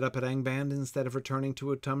Melkor set up at Angband instead of returning to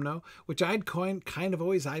Utumno, which I'd kind of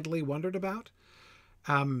always idly wondered about.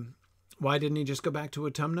 Why didn't he just go back to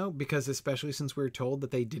Utumno? Because especially since we were told that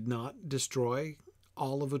they did not destroy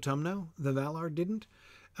all of Utumno, the Valar didn't.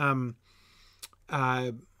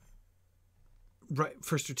 Right,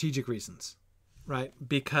 for strategic reasons, right?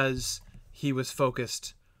 Because he was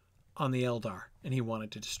focused on the Eldar and he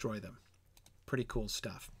wanted to destroy them. Pretty cool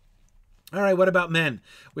stuff. All right, what about men?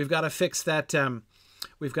 We've got to fix that.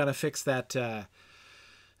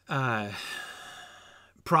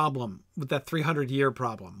 Problem with that 300-year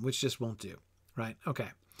problem, which just won't do, right? Okay.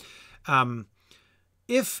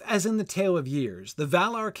 If, as in the Tale of Years, the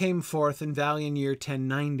Valar came forth in Valian year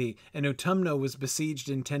 1090, and Utumno was besieged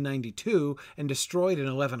in 1092 and destroyed in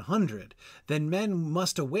 1100, then men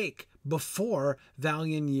must awake before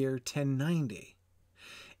Valian year 1090.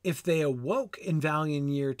 If they awoke in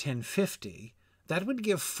Valian year 1050, that would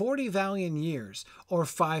give 40 Valian years, or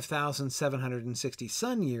 5,760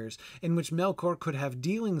 sun years, in which Melkor could have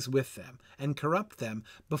dealings with them and corrupt them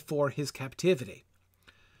before his captivity.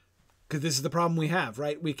 Because this is the problem we have,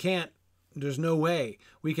 right? There's no way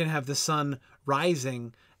we can have the sun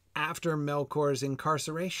rising after Melkor's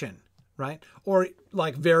incarceration, right? Or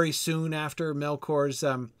like very soon after Melkor's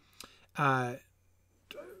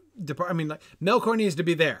Melkor needs to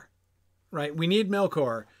be there, right? We need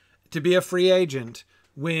Melkor to be a free agent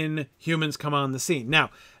when humans come on the scene. Now,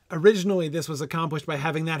 originally this was accomplished by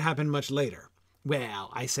having that happen much later.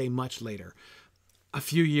 Well, I say much later. A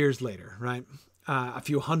few years later, right? A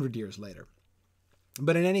few hundred years later.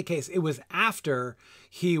 But in any case, it was after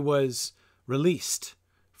he was released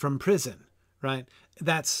from prison, right?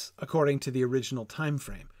 That's according to the original time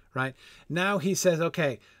frame, right? Now he says,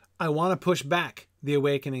 okay, I want to push back the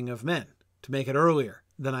awakening of men to make it earlier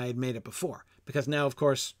than I had made it before. Because now, of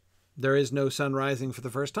course, there is no sun rising for the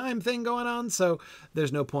first time thing going on, so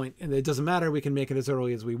there's no point. And it doesn't matter. We can make it as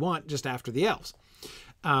early as we want, just after the elves.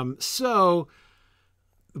 So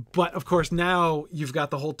But of course, now you've got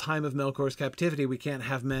the whole time of Melkor's captivity. We can't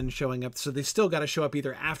have men showing up. So they've still got to show up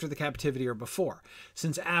either after the captivity or before.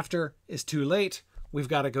 Since after is too late, we've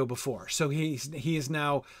got to go before. So he is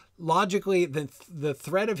now logically the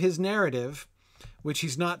thread of his narrative, which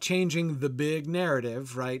he's not changing the big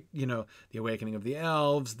narrative, right? You know, the awakening of the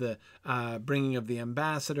elves, the bringing of the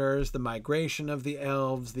ambassadors, the migration of the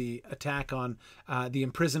elves, the attack on the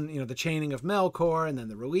the chaining of Melkor, and then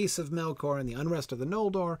the release of Melkor and the unrest of the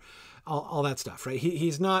Noldor, all that stuff, right?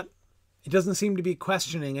 He doesn't seem to be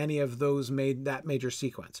questioning any of those that major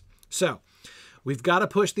sequence. So we've got to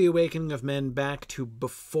push the awakening of men back to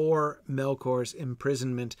before Melkor's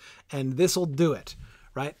imprisonment, and this will do it,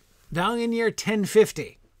 right? Valiant year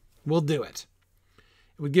 1050 will do it.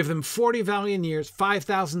 It would give them 40 Valiant years,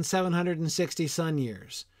 5,760 sun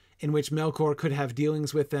years, in which Melkor could have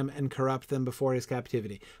dealings with them and corrupt them before his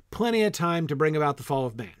captivity. Plenty of time to bring about the fall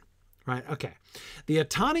of man, right? Okay. The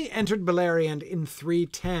Atani entered Beleriand in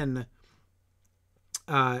 310.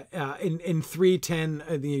 In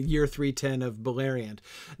 310, the year 310 of Beleriand.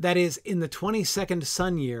 That is in the 22nd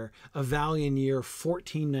sun year of Valiant year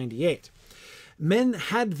 1498. Men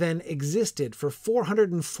had then existed for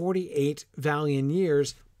 448 Valiant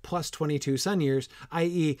years plus 22 sun years,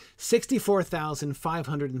 i.e.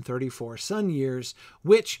 64,534 sun years,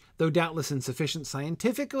 which, though doubtless insufficient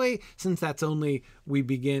scientifically, since that is only we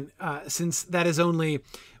being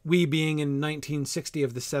in 1960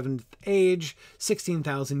 of the Seventh Age,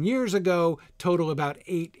 16,000 years ago, total about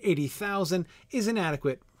 80,000, is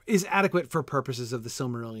adequate for purposes of the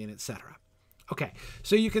Silmarillion, etc. Okay,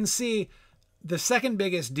 so you can see the second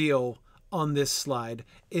biggest deal on this slide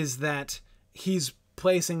is that he's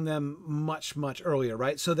placing them much, much earlier,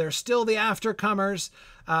 right? So they're still the aftercomers,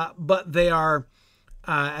 but they are,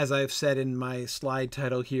 as I've said in my slide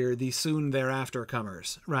title here, the soon thereafter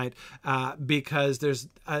comers, right? Because there's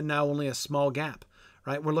now only a small gap,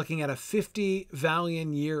 right? We're looking at a 50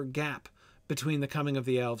 Valiant year gap between the coming of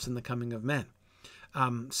the elves and the coming of men.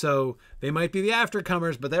 So they might be the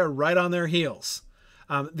aftercomers, but they're right on their heels.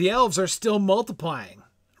 The elves are still multiplying,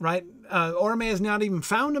 right? Orome has not even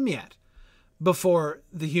found them yet before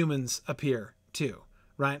the humans appear too,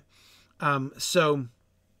 right?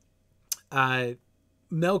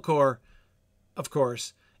 Melkor, of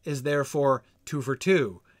course, is therefore 2 for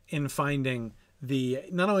 2 in finding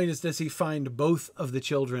not only does he find both of the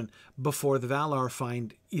children before the Valar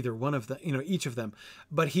find either one of each of them,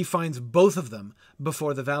 but he finds both of them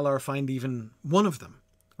before the Valar find even one of them.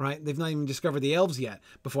 Right? They've not even discovered the elves yet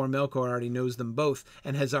before Melkor already knows them both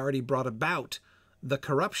and has already brought about the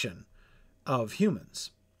corruption of humans.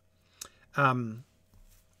 Okay.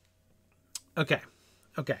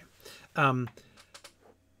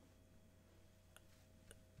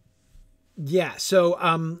 Yeah,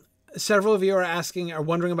 so several of you are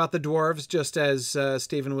wondering about the dwarves, just as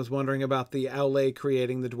Stephen was wondering about the Aule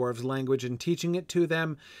creating the dwarves' language and teaching it to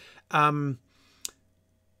them. We're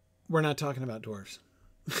not talking about dwarves.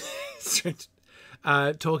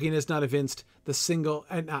 Tolkien has not evinced the single,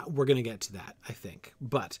 and we're going to get to that, I think,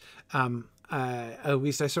 but at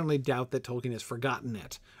least I certainly doubt that Tolkien has forgotten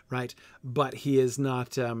it, right? But he is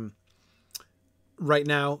not, right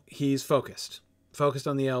now, he's focused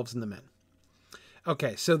on the elves and the men.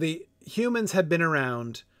 Okay, so the humans have been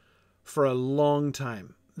around for a long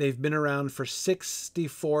time. They've been around for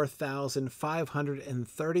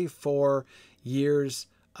 64,534 years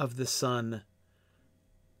of the sun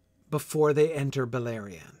before they enter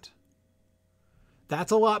Beleriand.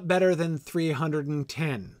 That's a lot better than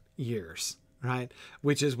 310 years, right?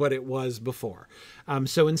 Which is what it was before.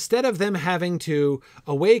 So instead of them having to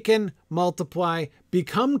awaken, multiply,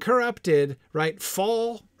 become corrupted, right?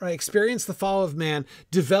 Fall, right? Experience the fall of man,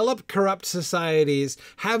 develop corrupt societies,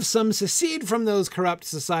 have some secede from those corrupt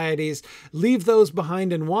societies, leave those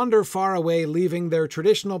behind and wander far away, leaving their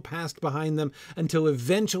traditional past behind them until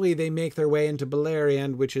eventually they make their way into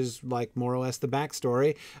Beleriand, which is like more or less the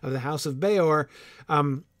backstory of the House of Beor.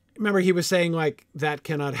 Remember, he was saying, like, that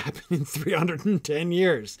cannot happen in 310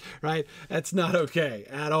 years, right? That's not okay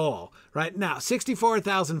at all, right? Now,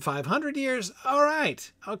 64,500 years, all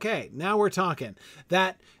right. Okay, now we're talking.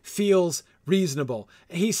 That feels reasonable.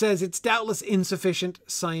 He says it's doubtless insufficient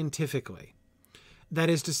scientifically. That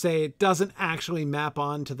is to say, it doesn't actually map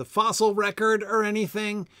on to the fossil record or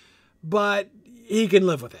anything, but he can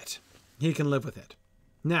live with it. He can live with it.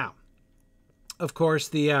 Now, of course,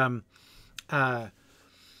 the...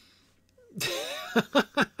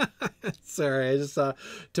 it's Sorry, I just saw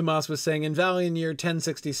Tomas was saying, in Valiant year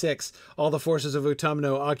 1066, all the forces of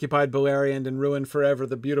Utumno occupied Beleriand and ruined forever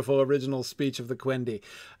the beautiful original speech of the Quendi.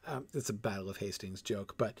 It's a Battle of Hastings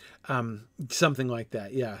joke, but something like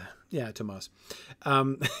that. Yeah, Tomas.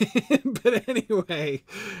 But anyway,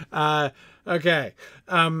 okay.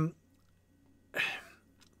 I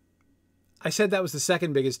said that was the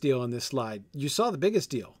second biggest deal on this slide. You saw the biggest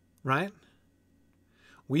deal, right?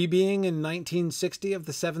 We being in 1960 of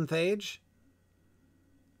the Seventh Age,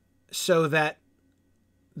 so that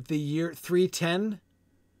the year 310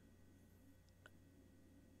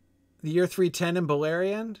 in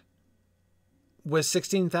Beleriand was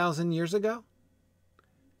 16,000 years ago.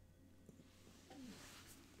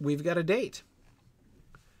 We've got a date.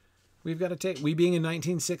 We've got a date. We being in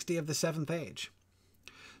 1960 of the Seventh Age.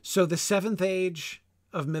 So the Seventh Age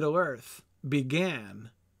of Middle-earth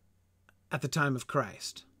began at the time of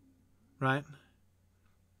Christ, right?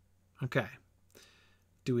 Okay.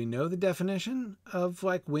 Do we know the definition of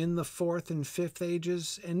like when the Fourth and Fifth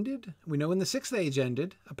Ages ended? We know when the Sixth Age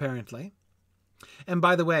ended, apparently. And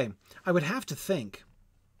by the way, I would have to think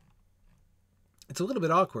it's a little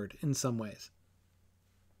bit awkward in some ways.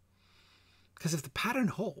 Because if the pattern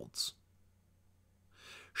holds,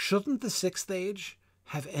 shouldn't the Sixth Age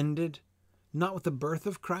have ended not with the birth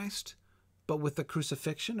of Christ, but with the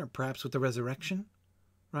crucifixion, or perhaps with the resurrection,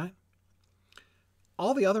 right?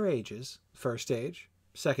 All the other ages, First Age,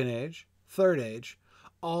 Second Age, Third Age,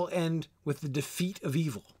 all end with the defeat of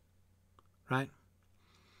evil, right?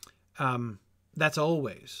 That's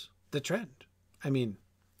always the trend. I mean,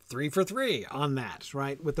 3 for 3 on that,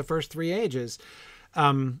 right? With the first 3 ages.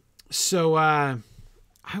 So I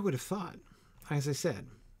would have thought, as I said,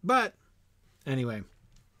 but anyway,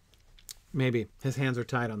 maybe his hands are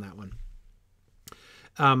tied on that one.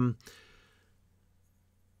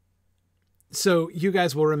 So you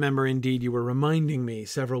guys will remember, indeed, you were reminding me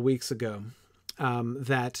several weeks ago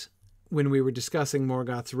that when we were discussing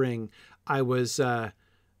Morgoth's Ring, I was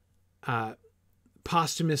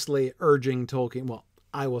posthumously urging Tolkien. Well,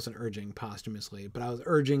 I wasn't urging posthumously, but I was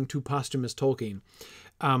urging to posthumous Tolkien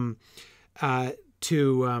I'm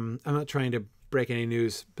not trying to break any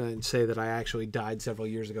news and say that I actually died several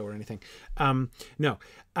years ago or anything. No.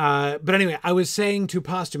 But anyway, I was saying to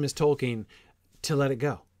posthumous Tolkien to let it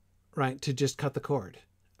go, right? To just cut the cord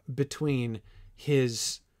between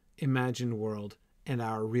his imagined world and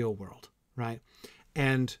our real world, right?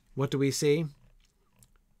 And what do we see?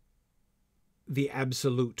 The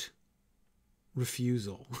absolute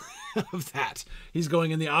refusal of that. He's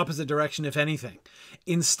going in the opposite direction, if anything.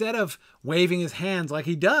 Instead of waving his hands like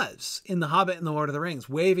he does in The Hobbit and The Lord of the Rings,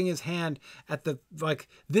 waving his hand at the, like,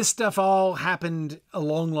 this stuff all happened a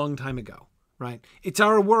long, long time ago, right? It's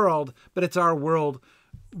our world, but it's our world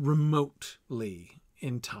remotely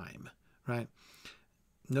in time, right?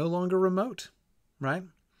 No longer remote, right?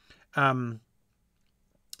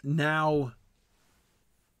 Now,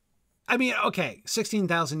 I mean, okay,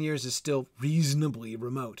 16,000 years is still reasonably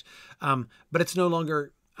remote, but it's no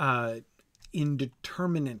longer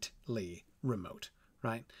indeterminately remote,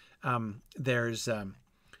 right? There's a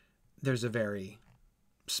very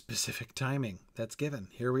specific timing that's given.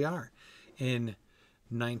 Here we are in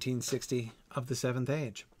 1960 of the Seventh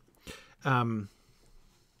Age. So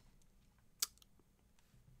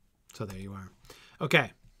there you are.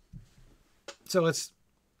 Okay, so let's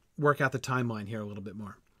work out the timeline here a little bit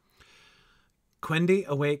more. Quendi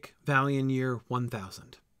awake Valiant year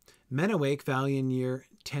 1000. Men awake Valiant year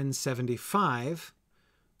 1075.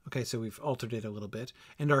 Okay, so we've altered it a little bit.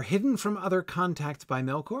 And are hidden from other contact by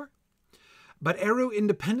Melkor. But Eru,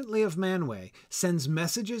 independently of Manwë, sends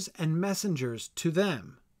messages and messengers to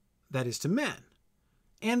them, that is to men,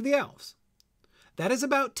 and the elves. That is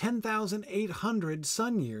about 10,800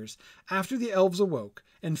 sun years after the elves awoke,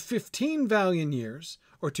 and 15 Valiant years,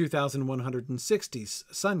 or 2,160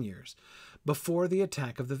 sun years, before the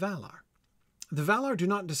attack of the Valar. The Valar do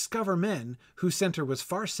not discover men whose center was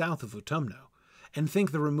far south of Utumno, and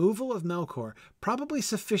think the removal of Melkor probably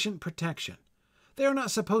sufficient protection. They are not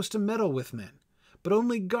supposed to meddle with men, but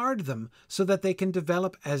only guard them so that they can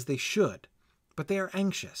develop as they should. But they are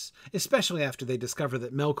anxious, especially after they discover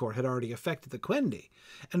that Melkor had already affected the Quendi,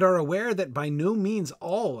 and are aware that by no means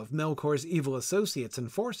all of Melkor's evil associates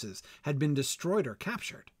and forces had been destroyed or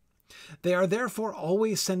captured. They are therefore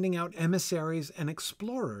always sending out emissaries and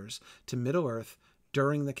explorers to Middle-earth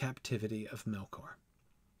during the captivity of Melkor.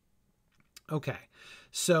 Okay,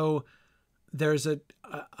 so there's a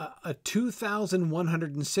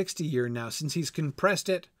 2,160 year now since he's compressed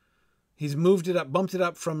it. He's moved it up, bumped it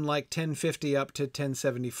up from like 1050 up to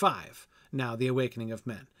 1075. Now, the awakening of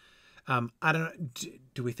men. I don't know.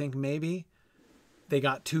 Do we think maybe they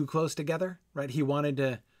got too close together, right? He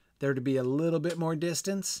wanted there to be a little bit more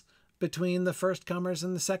distance between the first comers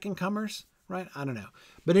and the second comers, right? I don't know.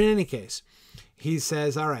 But in any case, he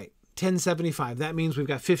says, all right, 1075. That means we've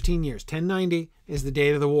got 15 years. 1090 is the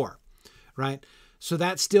date of the war, right? So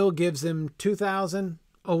that still gives them 2,000,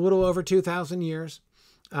 a little over 2,000 years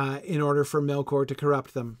in order for Melkor to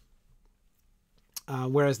corrupt them.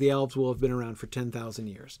 Whereas the elves will have been around for 10,000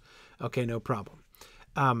 years. Okay, no problem.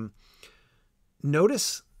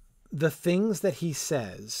 Notice the things that he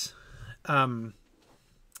says.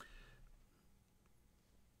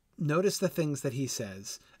 Notice the things that he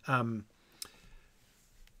says.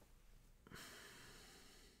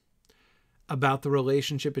 About the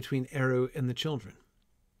relationship between Eru and the children.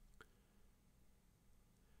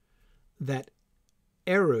 That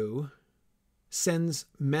Eru sends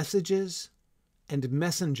messages and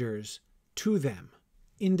messengers to them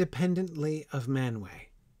independently of Manwë.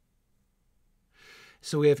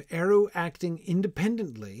 So we have Eru acting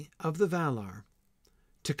independently of the Valar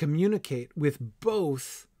to communicate with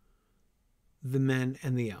both the men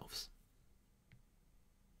and the elves.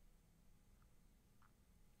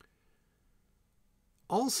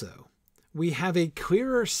 Also, we have a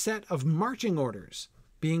clearer set of marching orders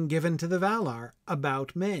being given to the Valar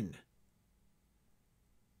about men.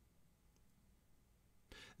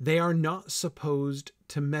 They are not supposed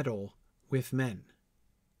to meddle with men,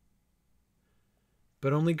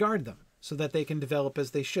 but only guard them so that they can develop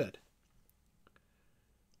as they should.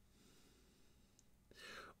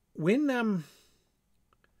 When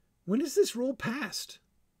is this rule passed,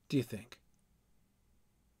 do you think?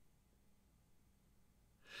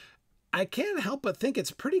 I can't help but think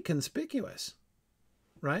it's pretty conspicuous,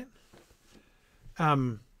 right?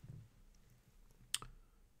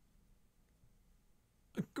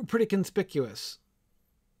 Pretty conspicuous.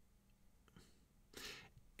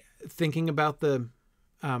 Thinking about the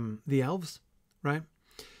elves, right?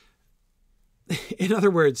 In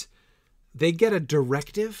other words, they get a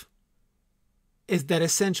directive that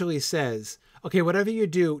essentially says, okay, whatever you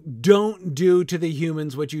do, don't do to the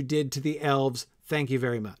humans what you did to the elves. Thank you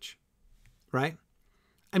very much. Right?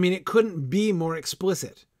 I mean, it couldn't be more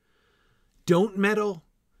explicit. Don't meddle.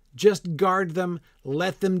 Just guard them.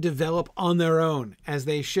 Let them develop on their own, as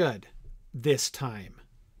they should, this time.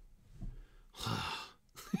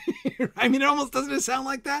 I mean, it almost doesn't sound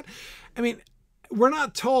like that. I mean, we're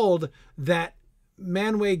not told that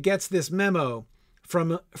Manwë gets this memo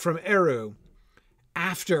from Eru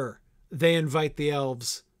after they invite the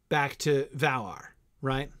elves back to Valar,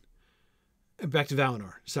 right? Back to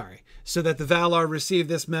Valinor, sorry. So that the Valar receive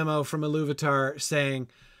this memo from Iluvatar saying,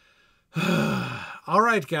 all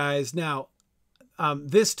right, guys, now,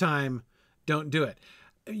 this time, don't do it.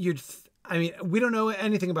 I mean, we don't know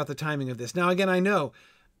anything about the timing of this. Now, again, I know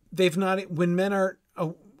they've not, when men are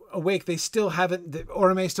awake, they still haven't,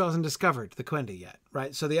 Orome still hasn't discovered the Quendi yet,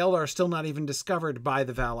 right? So the Eldar are still not even discovered by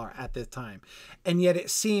the Valar at this time. And yet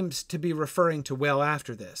it seems to be referring to well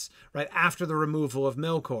after this, right? After the removal of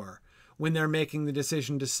Melkor, when they're making the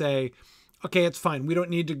decision to say, okay, it's fine. We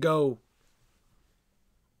don't need to go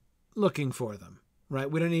looking for them,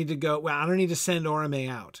 right? We don't need to go, well, I don't need to send Orome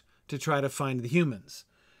out to try to find the humans.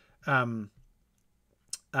 I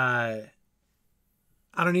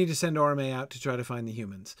don't need to send Orome out to try to find the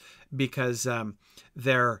humans because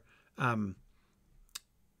they're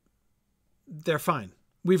fine.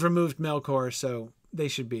 We've removed Melkor, so they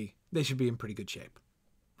should be in pretty good shape,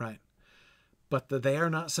 right? But they are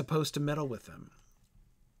not supposed to meddle with them.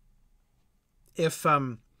 If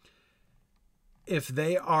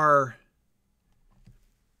they are,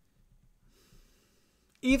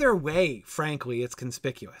 either way, frankly, it's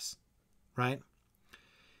conspicuous, right?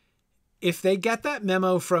 If they get that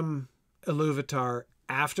memo from Iluvatar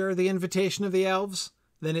after the invitation of the elves,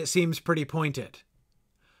 then it seems pretty pointed.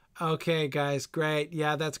 Okay, guys, great.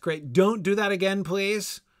 Yeah, that's great. Don't do that again,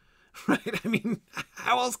 please. Right? I mean,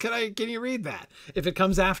 how else can you read that if it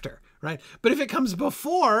comes after, right? But if it comes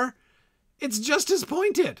before, it's just as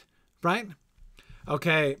pointed, right?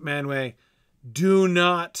 Okay, Manwë, do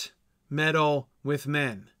not meddle with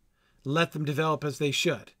men. Let them develop as they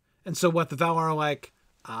should. And so what the Valar are like,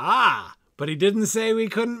 but he didn't say we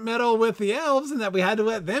couldn't meddle with the elves and that we had to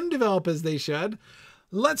let them develop as they should.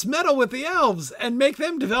 Let's meddle with the elves and make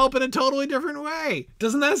them develop in a totally different way.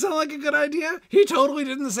 Doesn't that sound like a good idea? He totally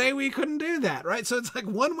didn't say we couldn't do that, right? So it's like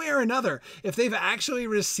one way or another, if they've actually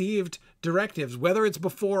received directives, whether it's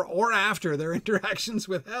before or after their interactions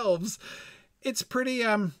with elves, it's pretty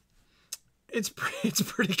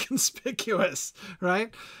conspicuous,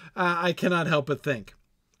 right? I cannot help but think.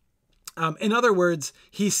 In other words,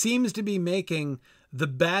 he seems to be making the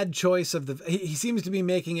bad choice of he seems to be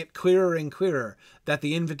making it clearer and clearer that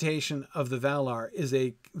the invitation of the Valar is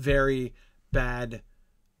a very bad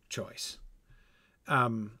choice.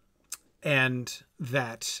 And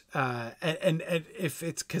that, and if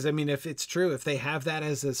it's, because I mean, if it's true, if they have that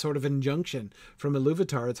as a sort of injunction from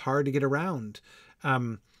Iluvatar, it's hard to get around.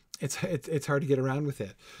 It's hard to get around with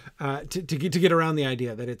it, to get around the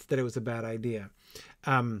idea that it was a bad idea.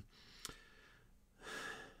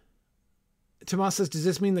 Tomas says, does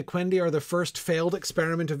this mean the Quendi are the first failed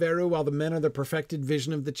experiment of Eru, while the men are the perfected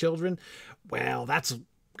vision of the children? Well, that's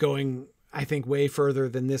going, I think, way further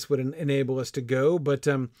than this would enable us to go. But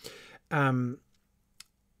do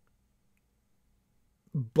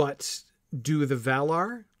the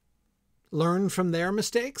Valar learn from their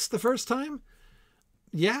mistakes the first time?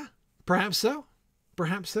 Yeah, perhaps so.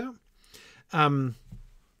 Perhaps so.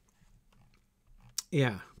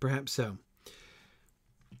 Yeah, perhaps so.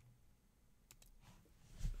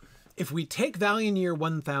 If we take Valiant Year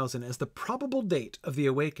 1000 as the probable date of the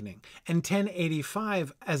awakening and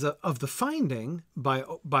 1085 as of the finding by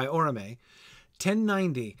Orome,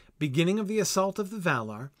 1090, beginning of the assault of the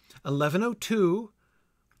Valar, 1102,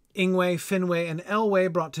 Ingwe, Finwë, and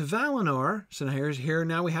Elwë brought to Valinor. So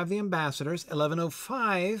now we have the ambassadors.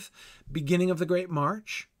 1105, beginning of the Great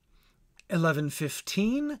March.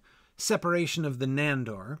 1115, separation of the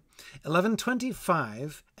Nandor.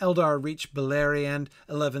 1125, Eldar reach Beleriand.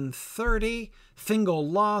 1130,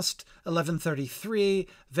 Thingol lost. 1133,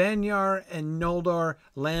 Vanyar and Noldor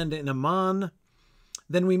land in Aman.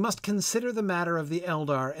 Then we must consider the matter of the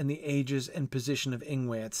Eldar and the ages and position of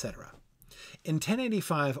Ingwe, etc. In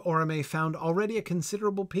 1085, Orome found already a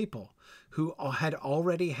considerable people who had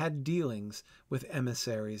already had dealings with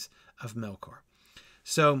emissaries of Melkor.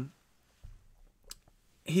 So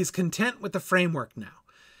he's content with the framework now.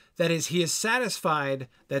 That is, he is satisfied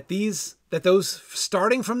that those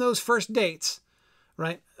starting from those first dates,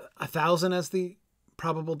 right? 1000 as the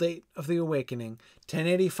probable date of the awakening,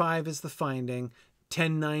 1085 is the finding,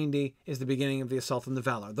 1090 is the beginning of the assault on the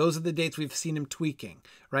Valar. Those are the dates we've seen him tweaking,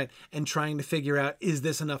 right? And trying to figure out, is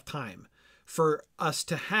this enough time for us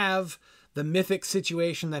to have the mythic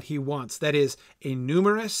situation that he wants? That is, a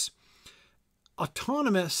numerous,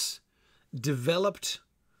 autonomous, developed,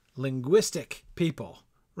 linguistic people,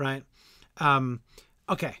 right?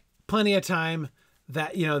 Okay, plenty of time.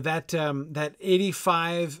 That, that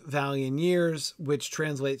 85 Valiant years, which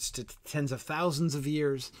translates to tens of thousands of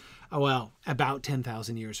years. Well, about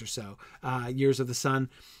 10,000 years or so, years of the sun.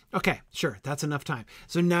 Okay, sure, that's enough time.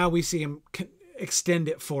 So now we see him extend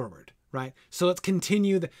it forward, right? So let's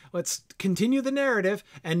continue the narrative,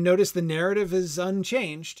 and notice the narrative is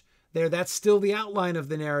unchanged. That's still the outline of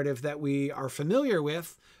the narrative that we are familiar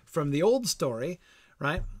with from the old story,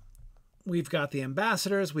 right? We've got the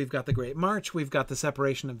ambassadors, we've got the Great March, we've got the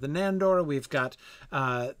separation of the Nandor, we've got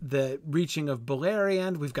the reaching of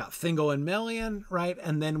Beleriand, we've got Thingol and Melian, right?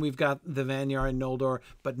 And then we've got the Vanyar and Noldor,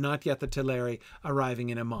 but not yet the Teleri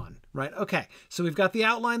arriving in Aman, right? Okay, so we've got the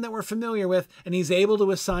outline that we're familiar with, and he's able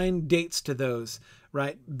to assign dates to those,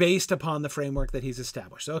 right? Based upon the framework that he's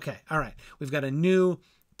established. Okay, all right, we've got a new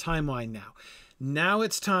timeline now. Now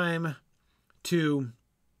it's time to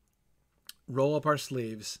roll up our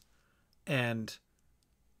sleeves and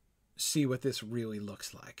see what this really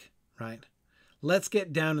looks like, right? Let's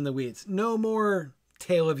get down in the weeds. No more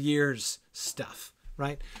Tale of Years stuff,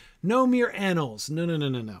 right? No mere annals.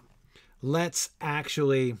 No. Let's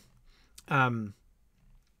actually dig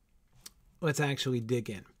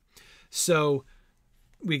in. So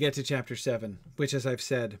we get to chapter 7, which, as I've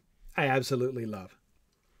said, I absolutely love.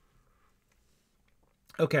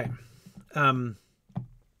 Okay.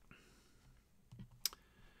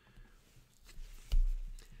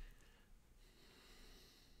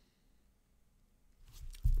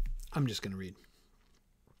 I'm just going to read.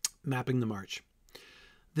 Mapping the march.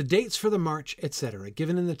 The dates for the march, etc.,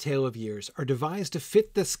 given in the Tale of Years, are devised to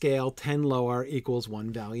fit the scale 10 Loar equals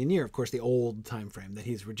 1 Valiant year. Of course, the old time frame that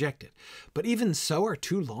he's rejected. But even so are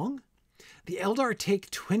too long? The Eldar take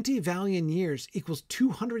 20 Valiant years equals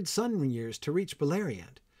 200 sun years to reach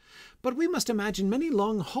Beleriand. But we must imagine many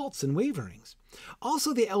long halts and waverings.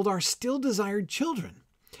 Also, the Eldar still desired children,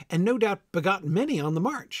 and no doubt begot many on the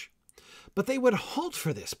march. But they would halt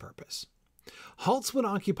for this purpose. Halts would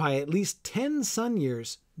occupy at least 10 sun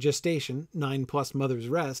years, gestation, 9 plus mother's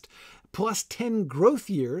rest, plus 10 growth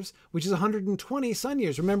years, which is 120 sun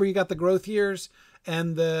years. Remember, you got the growth years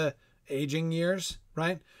and the aging years,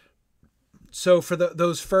 right? So for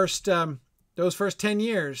those first 10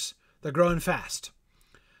 years, they're growing fast,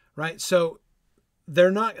 right? So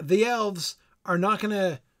the elves are not going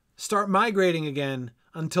to start migrating again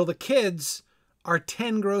until the kids are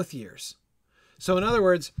 10 growth years. So in other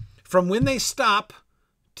words, from when they stop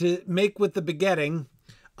to make with the begetting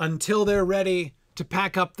until they're ready to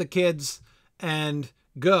pack up the kids and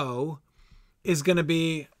go is going to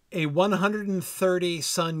be a 130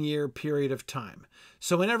 sun year period of time.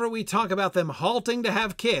 So whenever we talk about them halting to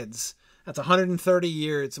have kids, that's 130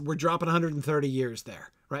 years. We're dropping 130 years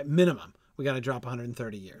there, right? Minimum. We got to drop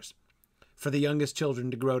 130 years for the youngest children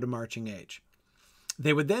to grow to marching age.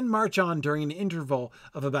 They would then march on during an interval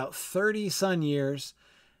of about 30 sun years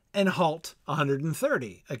and halt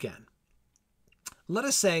 130 again. Let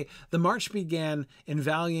us say the march began in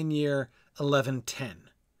Valian year 1110,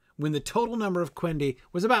 when the total number of Quendi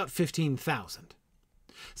was about 15,000.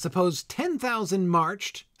 Suppose 10,000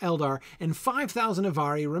 marched, Eldar, and 5,000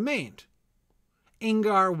 Avari remained.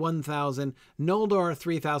 Ingar 1,000, Noldor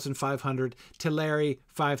 3,500, Teleri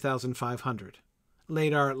 5,500.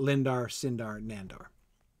 Ladar, Lindar, Sindar, Nandor.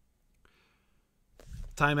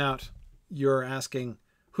 Time out. You're asking,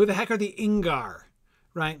 who the heck are the Ingar,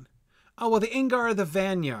 right? Oh, well, the Ingar are the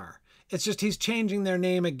Vanyar. It's just he's changing their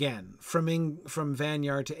name again from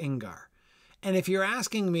Vanyar to Ingar. And if you're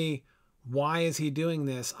asking me, why is he doing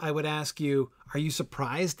this? I would ask you, are you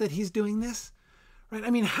surprised that he's doing this? Right?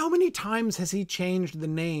 I mean, how many times has he changed the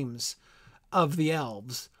names of the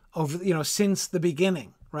elves over, since the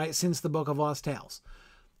beginning, right? Since the Book of Lost Tales.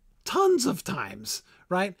 Tons of times,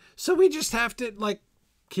 right? So we just have to,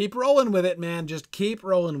 keep rolling with it, man. Just keep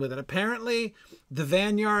rolling with it. Apparently, the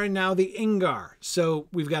Vanyar are now the Ingar. So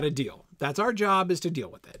we've got to deal. That's our job, is to deal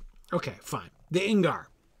with it. Okay, fine. The Ingar.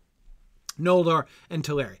 Noldor and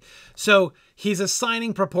Teleri. So he's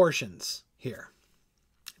assigning proportions here.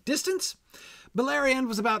 Distance. Beleriand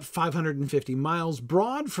was about 550 miles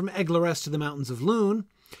broad from Eglares to the mountains of Lune.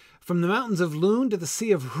 From the mountains of Lune to the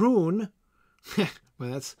Sea of Hrun.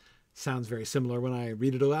 Well, that sounds very similar when I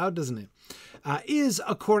read it aloud, doesn't it? Is,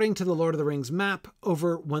 according to the Lord of the Rings map,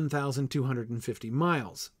 over 1,250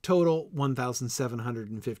 miles. Total,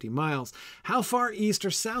 1,750 miles. How far east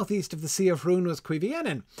or southeast of the Sea of Hrun was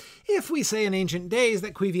Cuiviénen? If we say in ancient days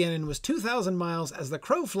that Cuiviénen was 2,000 miles as the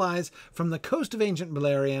crow flies from the coast of ancient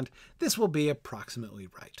Beleriand, this will be approximately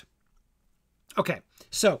right. Okay,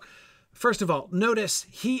 so first of all, notice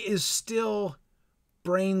he is still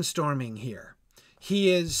brainstorming here.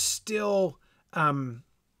 He is still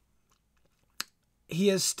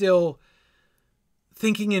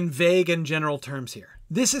thinking in vague and general terms here.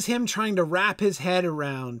 This is him trying to wrap his head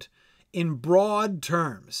around, in broad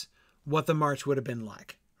terms, what the march would have been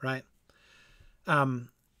like, right?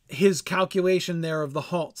 His calculation there of the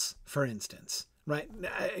halts, for instance, right?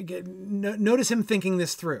 Notice him thinking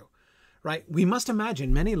this through, right? We must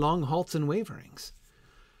imagine many long halts and waverings.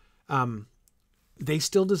 They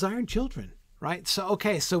still desired children. Right. So,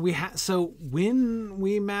 okay. So when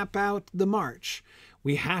we map out the march,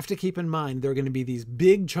 we have to keep in mind there are going to be these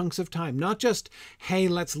big chunks of time, not just, hey,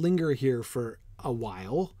 let's linger here for a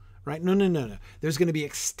while. Right. No. There's going to be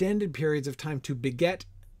extended periods of time to beget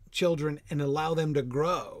children and allow them to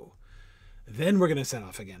grow. Then we're going to set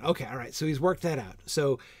off again. Okay. All right. So he's worked that out.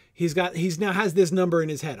 So he's now has this number in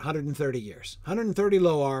his head, 130 years, 130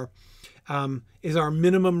 Loar. Is our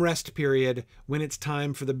minimum rest period when it's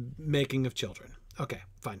time for the making of children. Okay,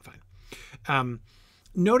 fine.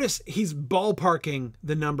 Notice he's ballparking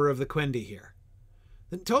the number of the Quendi here.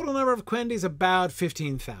 The total number of Quendi is about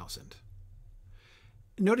 15,000.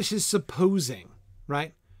 Notice his supposing,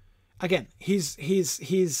 right? Again, he's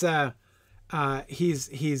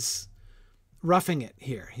roughing it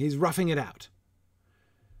here. He's roughing it out.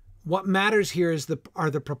 What matters here are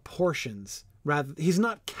the proportions. Rather, he's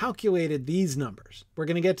not calculated these numbers. We're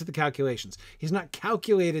going to get to the calculations. He's not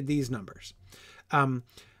calculated these numbers.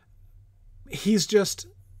 He's just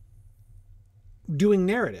doing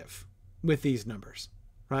narrative with these numbers,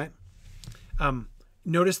 right?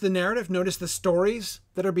 Notice the narrative. Notice the stories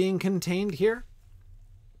that are being contained here.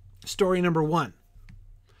 Story number 1.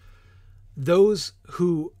 Those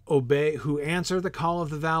who answer the call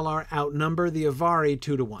of the Valar outnumber the Avari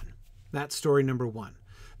 2-1. That's story number 1.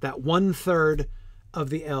 That 1/3 of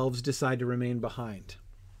the elves decide to remain behind.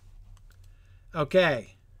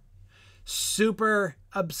 Okay. Super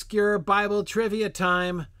obscure Bible trivia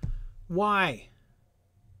time. Why?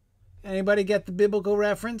 Anybody get the biblical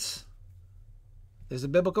reference? There's a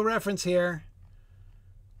biblical reference here.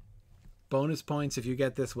 Bonus points if you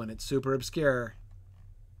get this one. It's super obscure.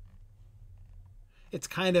 It's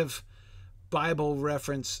kind of Bible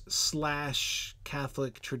reference /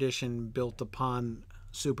 Catholic tradition built upon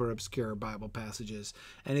super obscure Bible passages.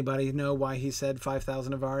 Anybody know why he said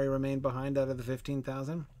 5,000 Avari remained behind out of the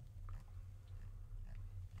 15,000?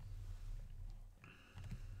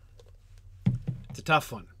 a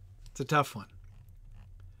tough one. It's a tough one.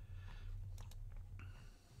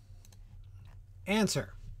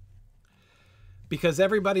 Answer. Because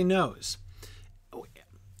everybody knows.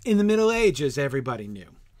 In the Middle Ages, everybody knew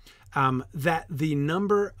that the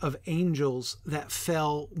number of angels that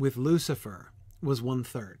fell with Lucifer was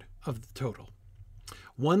 1/3 of the total.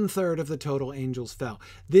 1/3 of the total angels fell.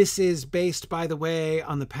 This is based, by the way,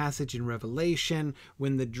 on the passage in Revelation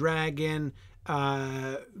when the dragon,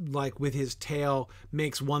 like with his tail,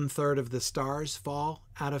 makes 1/3 of the stars fall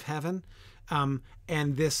out of heaven.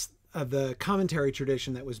 And this, the commentary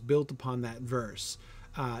tradition that was built upon that verse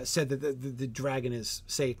said that the dragon is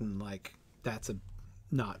Satan. Like, that's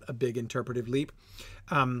not a big interpretive leap.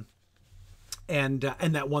 And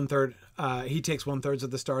that 1/3, he takes 1/3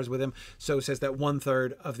 of the stars with him. So it says that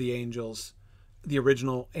 1/3 of the angels, the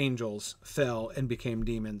original angels, fell and became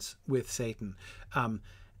demons with Satan.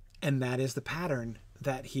 And that is the pattern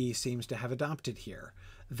that he seems to have adopted here.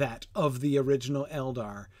 That of the original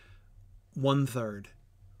Eldar, 1/3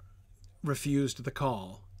 refused the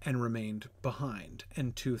call and remained behind,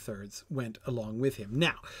 and 2/3 went along with him.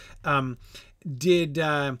 Now,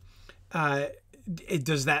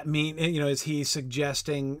 does that mean, is he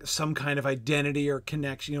suggesting some kind of identity or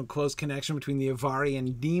connection, close connection between the Avari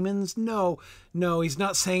and demons? No, he's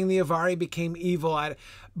not saying the Avari became evil.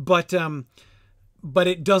 But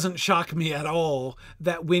it doesn't shock me at all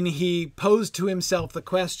that when he posed to himself the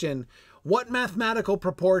question, what mathematical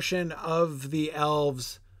proportion of the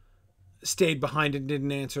elves stayed behind and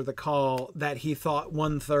didn't answer the call, that he thought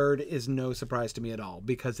 1/3 is no surprise to me at all,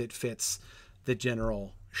 because it fits the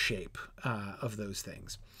general shape of those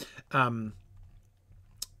things. They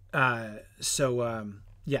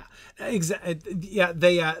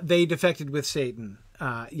defected with Satan.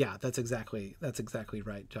 That's exactly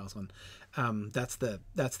right, Jocelyn. That's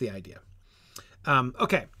the idea.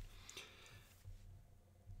 Okay.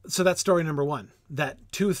 So that's story number 1,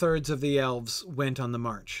 that 2/3 of the elves went on the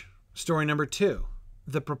march. Story number 2,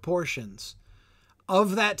 the proportions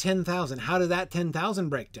of that 10,000. How did that 10,000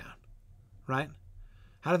 break down? Right?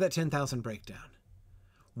 How did that 10,000 break down?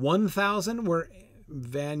 1,000 were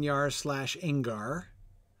Vanyar/Ingar,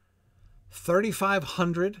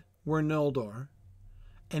 3,500 were Noldor,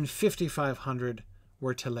 and 5,500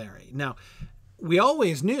 were Teleri. Now, we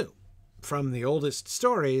always knew from the oldest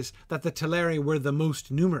stories that the Teleri were the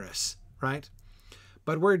most numerous, right?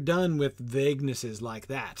 But we're done with vaguenesses like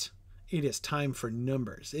that. It is time for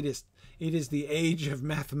numbers. It is the age of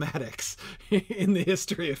mathematics in the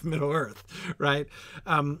history of Middle-earth, right?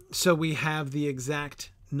 So we have the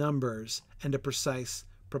exact numbers and a precise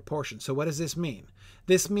proportion. So what does this mean?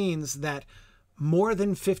 This means that more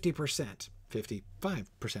than 50%,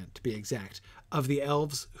 55% to be exact, of the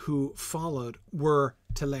elves who followed were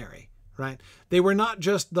Teleri, right? They were not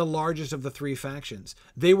just the largest of the 3 factions.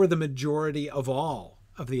 They were the majority of all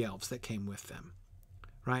of the elves that came with them,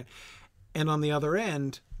 right? And on the other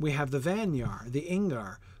end, we have the Vanyar, the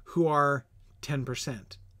Ingar, who are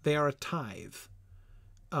 10%. They are a tithe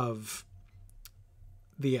of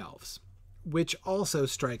the elves, which also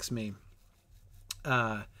strikes me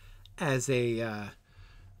as a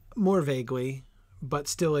more vaguely, but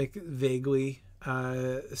still a vaguely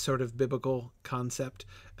sort of biblical concept.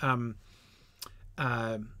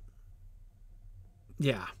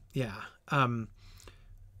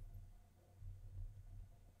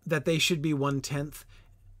 That they should be 1/10.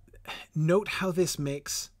 Note how this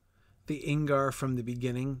makes the Ingar from the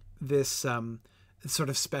beginning this sort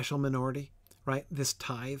of special minority, right? This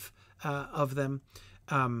tithe of them,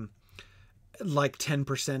 like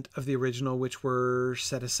 10% of the original, which were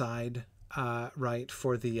set aside, right,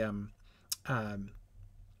 for the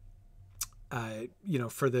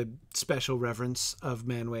for the special reverence of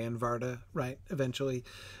Manwë and Varda, right? Eventually.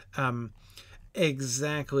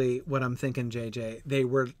 Exactly what I'm thinking, JJ. They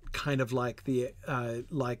were kind of like the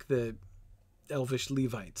elvish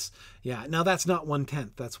Levites. Yeah. Now that's not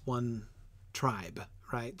 1/10. That's one tribe,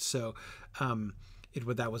 right? So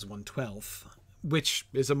that was 1/12, which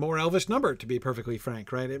is a more elvish number, to be perfectly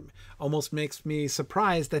frank, right? It almost makes me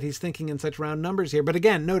surprised that he's thinking in such round numbers here. But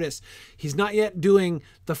again, notice he's not yet doing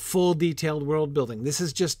the full detailed world building. This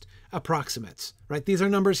is just approximates, right? These are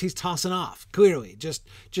numbers he's tossing off, clearly, just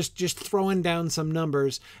throwing down some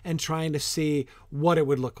numbers and trying to see what it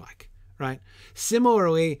would look like, right?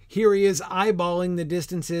 Similarly, here he is eyeballing the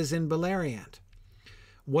distances in Beleriand.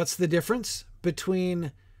 What's the difference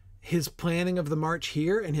between his planning of the march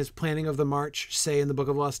here and his planning of the march, say, in the Book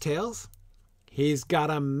of Lost Tales? He's got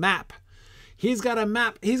a map. He's got a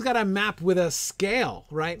map. He's got a map with a scale,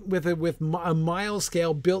 right? With a mile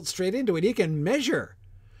scale built straight into it. He can measure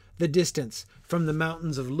the distance from the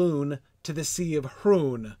mountains of Lune to the Sea of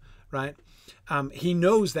Hrun, right? He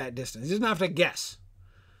knows that distance. He doesn't have to guess.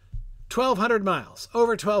 1,200 miles,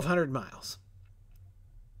 over 1,200 miles.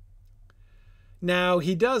 Now,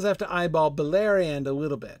 he does have to eyeball Beleriand a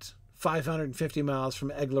little bit. 550 miles from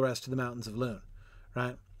Eglarest to the Mountains of Lune,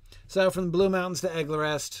 right? So from the Blue Mountains to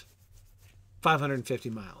Eglarest, 550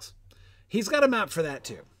 miles. He's got a map for that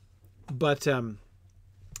too, but it's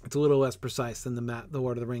a little less precise than the map, the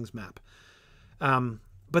Lord of the Rings map.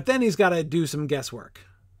 But then he's got to do some guesswork.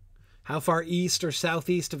 How far east or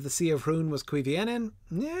southeast of the Sea of Hrun was Cuiviénen?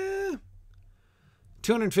 Yeah,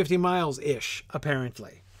 250 miles-ish,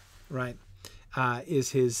 apparently, right? Is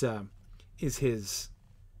his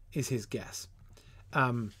guess.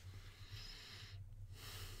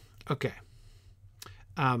 Okay.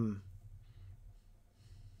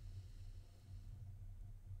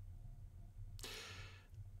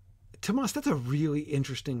 Tomas, that's a really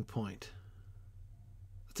interesting point.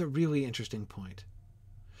 That's a really interesting point.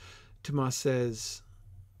 Tomas says,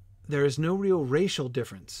 there is no real racial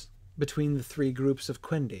difference between the three groups of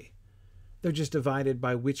Quendi. They're just divided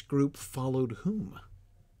by which group followed whom.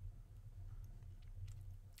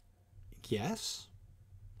 Yes,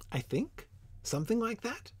 I think. Something like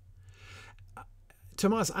that.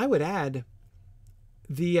 Tomas, I would add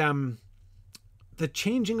the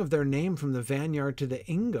changing of their name from the Vanyar to the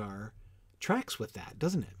Ingar tracks with that,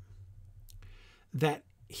 doesn't it? That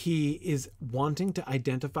he is wanting to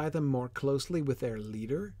identify them more closely with their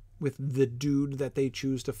leader, with the dude that they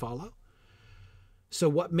choose to follow. So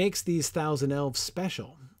what makes these Thousand Elves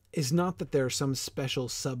special is not that they're some special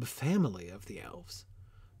subfamily of the elves,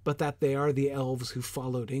 but that they are the elves who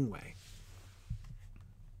followed Ingwe.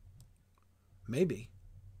 Maybe.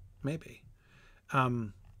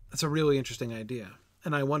 That's a really interesting idea.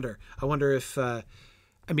 And I wonder if, I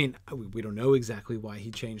mean, we don't know exactly why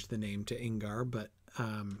he changed the name to Ingar, but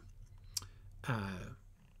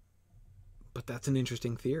that's an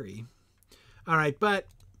interesting theory. All right, but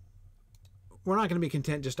we're not going to be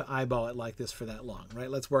content just to eyeball it like this for that long,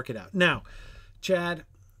 right? Let's work it out. Now, Chad,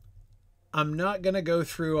 I'm not going to go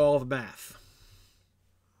through all the math.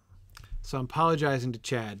 So I'm apologizing to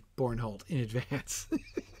Chad Bornholt in advance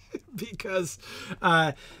because,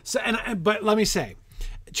 but let me say,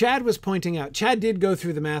 Chad was pointing out, Chad did go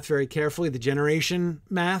through the math very carefully, the generation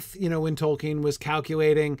math, you know, when Tolkien was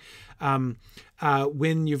calculating,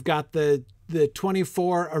 when you've got the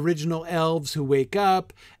 24 original elves who wake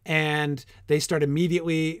up and they start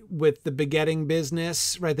immediately with the begetting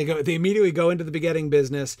business, right? They immediately go into the begetting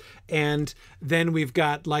business. And then we've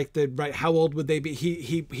got like how old would they be?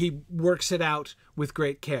 He works it out with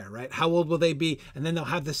great care, right? How old will they be? And then they'll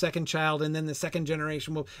have the second child, and then the second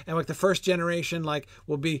generation will, and like the first generation, like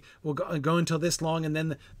will go until this long. And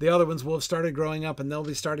then the other ones will have started growing up and they'll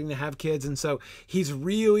be starting to have kids. And so he's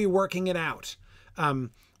really working it out.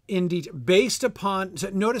 In detail, based upon, so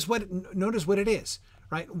notice what it is,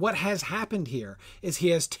 right? What has happened here is he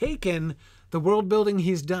has taken the world building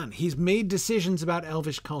he's done. He's made decisions about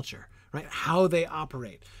elvish culture, right? How they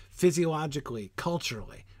operate physiologically,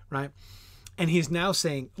 culturally, right? And he's now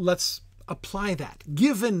saying, let's apply that.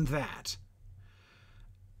 Given that,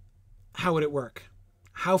 how would it work?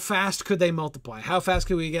 How fast could they multiply? How fast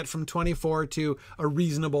could we get from 24 to a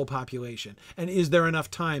reasonable population? And is there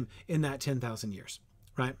enough time in that 10,000 years?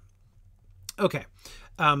 Right. Okay.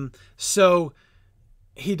 So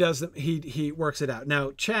he does, he works it out.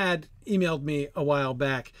 Now, Chad emailed me a while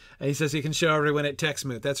back. He says he can show everyone at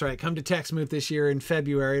TextMooth. That's right. Come to TextMooth this year in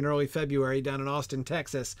early February down in Austin,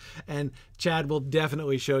 Texas. And Chad will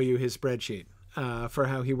definitely show you his spreadsheet for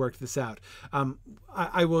how he worked this out.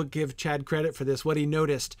 I will give Chad credit for this. What he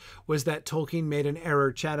noticed was that Tolkien made an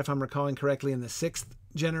error, Chad, if I'm recalling correctly, in the 6th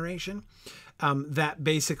generation, that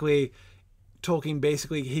basically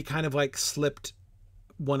Tolkien he kind of like slipped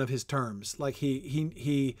one of his terms. Like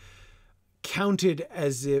he counted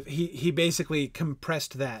as if he basically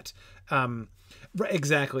compressed that.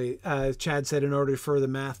 Exactly. Chad said in order for the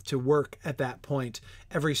math to work at that point,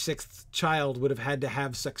 every 6th child would have had to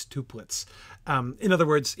have sextuplets. In other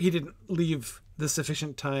words, he didn't leave the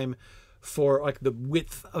sufficient time for like the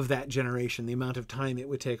width of that generation, the amount of time it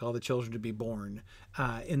would take all the children to be born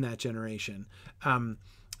in that generation.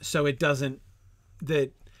 So it doesn't,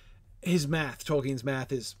 that his math, Tolkien's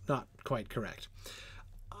math, is not quite correct.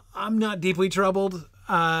 I'm not deeply troubled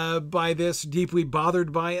by this, deeply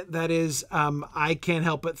bothered by it. That is, I can't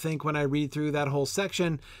help but think when I read through that whole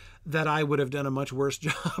section that I would have done a much worse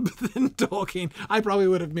job than Tolkien. I probably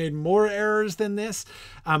would have made more errors than this.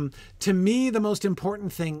 To me, the most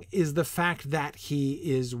important thing is the fact that he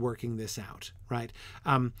is working this out, right?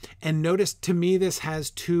 And notice, to me, this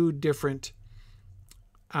has two different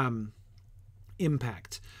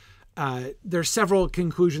impact. There's several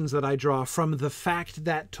conclusions that I draw from the fact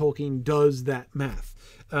that Tolkien does that math.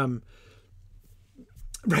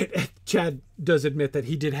 Right. Chad does admit that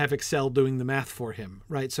he did have Excel doing the math for him.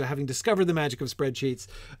 Right. So having discovered the magic of spreadsheets,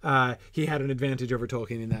 he had an advantage over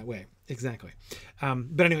Tolkien in that way. Exactly.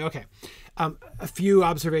 But anyway, okay. A few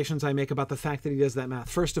observations I make about the fact that he does that math.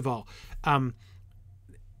 First of all, I've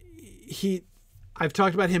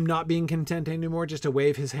talked about him not being content anymore just to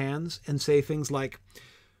wave his hands and say things like,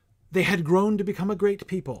 they had grown to become a great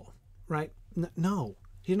people, right? No,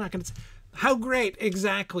 he's not going to say, how great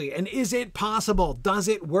exactly? And is it possible? Does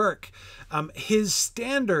it work? His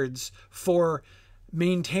standards for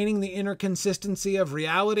maintaining the inner consistency of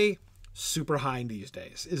reality, super high these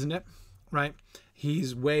days, isn't it? Right?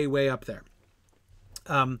 He's way, way up there.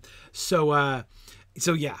 So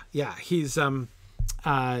yeah, he's,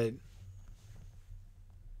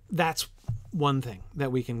 that's one thing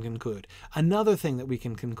that we can conclude. Another thing that we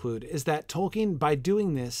can conclude is that Tolkien, by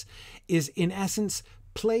doing this, is in essence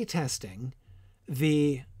playtesting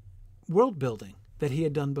the world building that he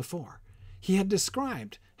had done before. He had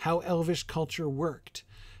described how Elvish culture worked.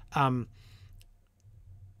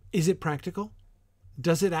 Is it practical?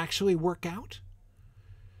 Does it actually work out?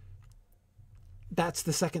 That's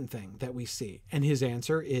the second thing that we see. And his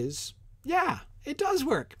answer is, yeah, it does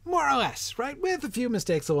work, more or less, right? With a few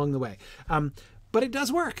mistakes along the way. But it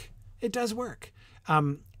does work. It does work.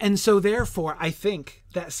 And so therefore, I think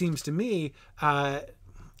that seems to me that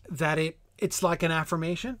it's like an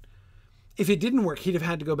affirmation. If it didn't work, he'd have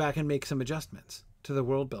had to go back and make some adjustments to the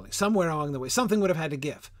world building. Somewhere along the way, something would have had to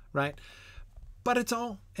give, right? But it's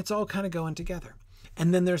all kind of going together.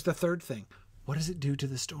 And then there's the third thing. What does it do to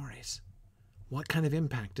the stories? What kind of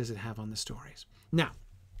impact does it have on the stories? Now,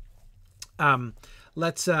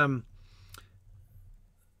 let's, yeah,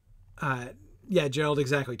 Gerald,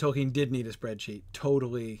 exactly. Tolkien did need a spreadsheet.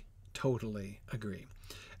 Totally agree.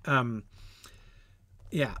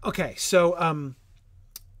 Yeah. Okay. So,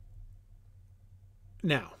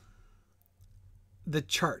 now the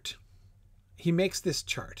chart, he makes this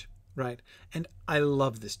chart, right? And I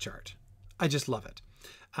love this chart. I just love it.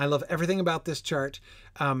 I love everything about this chart.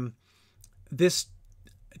 This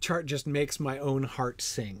chart just makes my own heart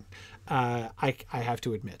sing. I have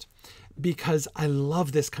to admit, because I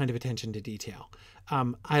love this kind of attention to detail.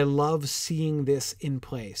 I love seeing this in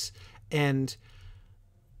place. And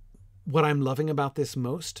what I'm loving about this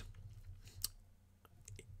most,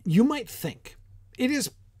 you might think it is,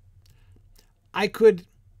 I could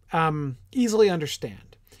easily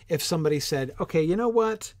understand if somebody said, okay, you know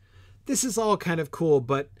what? This is all kind of cool,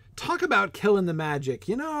 but talk about killing the magic.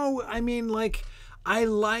 You know, I mean, like, I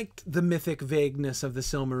liked the mythic vagueness of the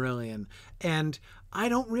Silmarillion, and I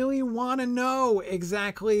don't really want to know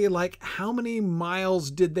exactly, like, how many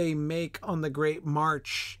miles did they make on the Great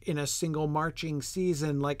March in a single marching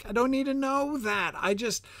season. Like, I don't need to know that.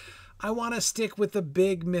 I want to stick with the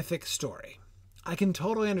big mythic story. I can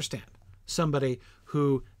totally understand somebody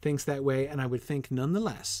who thinks that way, and I would think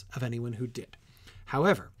nonetheless of anyone who did.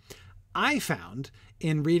 However, I found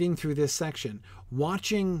in reading through this section,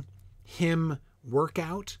 watching him work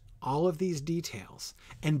out all of these details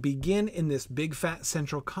and begin in this big fat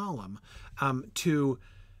central column to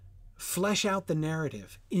flesh out the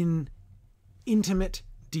narrative in intimate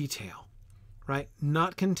detail, right?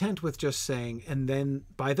 Not content with just saying, and then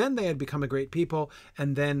by then they had become a great people,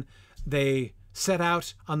 and then they set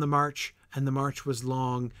out on the march, and the march was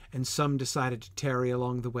long, and some decided to tarry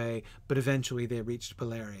along the way, but eventually they reached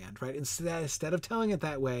Beleriand, right? Instead of telling it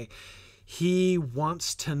that way, he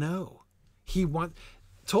wants to know.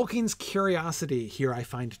 Tolkien's curiosity here I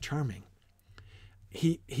find charming.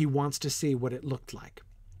 He wants to see what it looked like.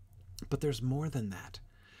 But there's more than that.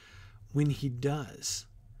 When he does,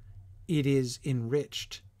 it is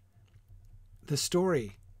enriched. The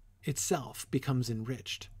story itself becomes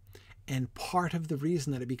enriched. And part of the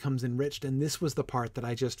reason that it becomes enriched, and this was the part that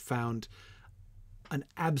I just found an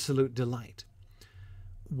absolute delight,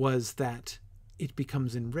 was that it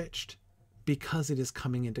becomes enriched because it is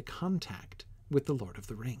coming into contact with the Lord of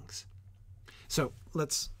the Rings. So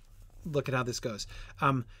let's look at how this goes.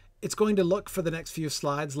 It's going to look for the next few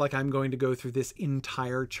slides like I'm going to go through this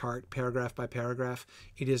entire chart paragraph by paragraph.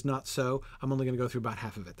 It is not so. I'm only going to go through about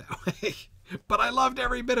half of it that way. But I loved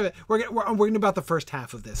every bit of it. We're going about the first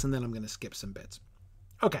half of this, and then I'm going to skip some bits.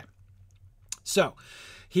 Okay. So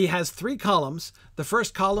he has 3 columns. The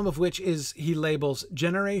first column of which is he labels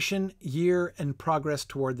generation, year, and progress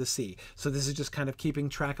toward the sea. So this is just kind of keeping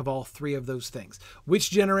track of all 3 of those things.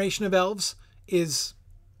 Which generation of elves is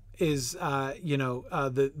the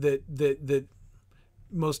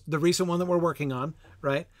recent one that we're working on,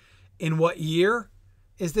 right? in what year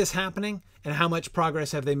is this happening, and how much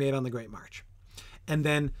progress have they made on the Great March. And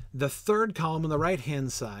then the third column on the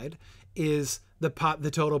right-hand side is the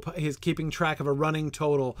total. He's keeping track of a running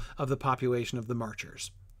total of the population of the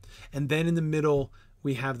marchers. And then in the middle,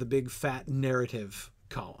 we have the big fat narrative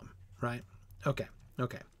column, right? Okay.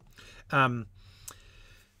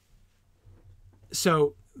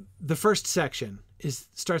 So the first section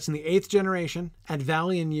starts in the 8th generation at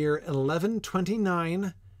Valian year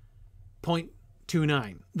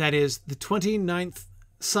 1129.29. That is the 29th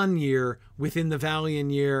sun year within the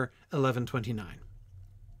Valian year 1129.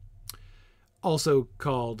 Also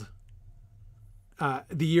called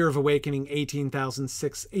the year of awakening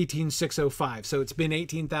 18605. So it's been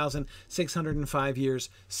 18,605 years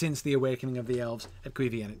since the awakening of the elves at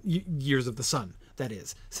Cuiviénen. Years of the sun, that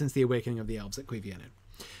is, since the awakening of the elves at Cuiviénen.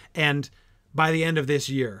 And by the end of this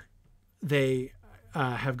year, they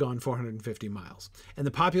have gone 450 miles. And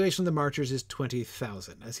the population of the marchers is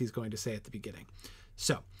 20,000, as he's going to say at the beginning.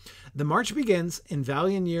 So the march begins in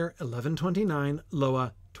Valian year 1129,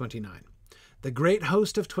 Loa 29. The great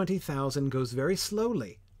host of 20,000 goes very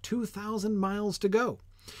slowly, 2,000 miles to go.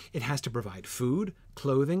 It has to provide food,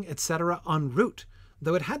 clothing, etc. en route,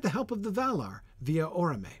 though it had the help of the Valar via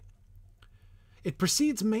Orome. It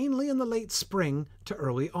proceeds mainly in the late spring to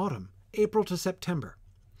early autumn, April to September.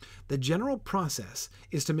 The general process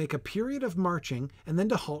is to make a period of marching and then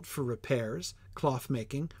to halt for repairs, cloth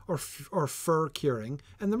making, or fur curing,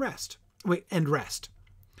 and rest.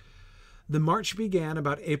 The march began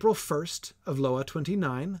about April 1st of Loa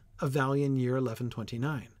 29 of Valian year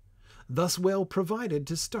 1129, thus well provided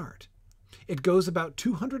to start. It goes about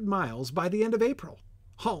 200 miles by the end of April,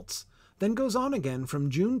 halts, then goes on again from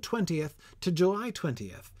June 20th to July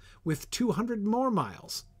 20th, with 200 more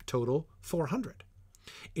miles, total 400.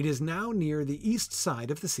 It is now near the east side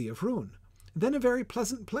of the Sea of Rhun, then a very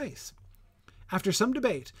pleasant place. After some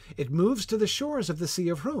debate, it moves to the shores of the Sea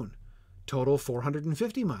of Rhun, total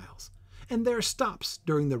 450 miles, and there stops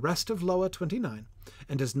during the rest of Loa 29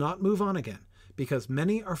 and does not move on again, because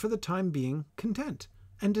many are for the time being content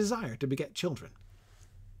and desire to beget children.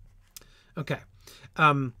 Okay.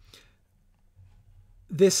 Isn't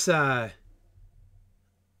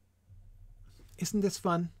this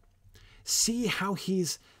fun? See how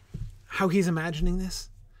he's imagining this?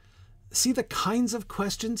 See the kinds of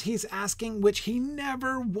questions he's asking, which he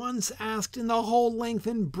never once asked in the whole length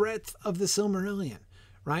and breadth of the Silmarillion,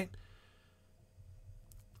 right?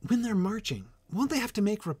 When they're marching, won't they have to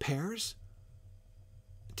make repairs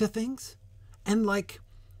to things? And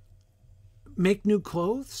make new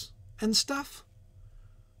clothes and stuff?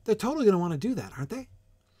 They're totally going to want to do that, aren't they?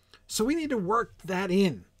 So we need to work that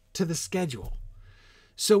in to the schedule.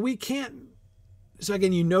 So we can't... So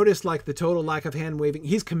again, you notice the total lack of hand waving.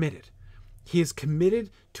 He's committed. He is committed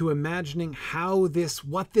to imagining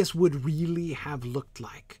what this would really have looked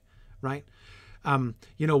like, right? One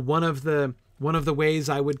of the ways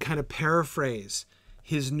I would kind of paraphrase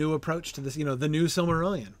his new approach to this, the new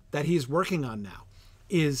Silmarillion that he's working on now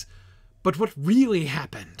is, but what really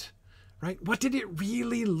happened, right? What did it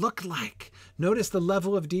really look like? Notice the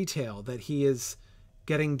level of detail that he is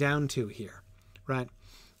getting down to here, right?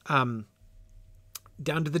 Down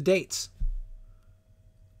to the dates.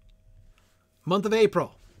 Month of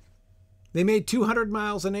April. They made 200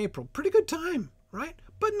 miles in April. Pretty good time, right?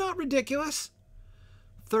 But not ridiculous.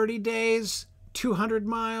 30 days, 200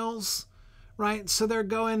 miles, right? So they're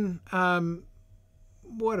going,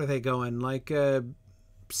 what are they going?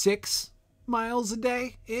 6 miles a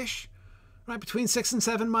day-ish, right? Between 6 and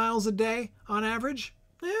 7 miles a day on average.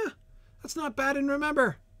 Yeah, that's not bad. And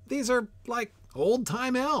remember, these are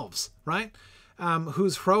old-time elves, right?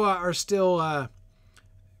 Whose Hroa are still,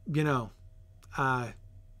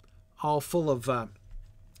 all full of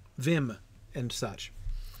vim and such.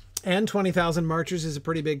 And 20,000 marchers is a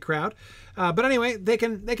pretty big crowd. But anyway, they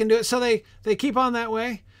can do it. So they keep on that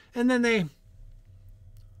way, and then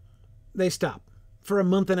they stop for a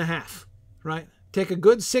month and a half, right? Take a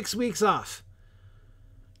good 6 weeks off.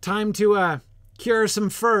 Time to cure some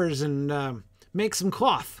furs and make some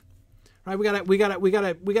cloth, right? We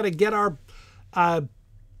gotta get our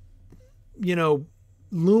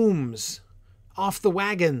looms off the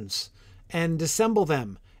wagons and assemble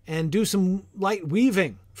them and do some light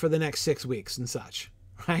weaving for the next 6 weeks and such,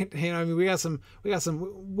 right? We got some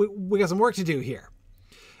work to do here.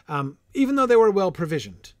 Even though they were well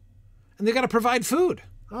provisioned, and they got to provide food.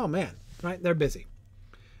 Oh man, right? They're busy.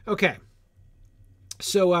 Okay.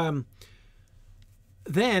 So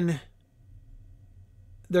then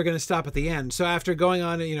they're going to stop at the end. So after going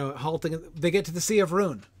on, halting, they get to the Sea of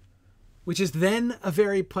Rhun, which is then a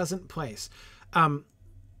very pleasant place.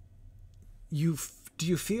 do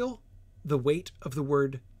you feel the weight of the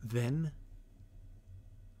word then?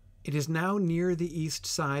 It is now near the east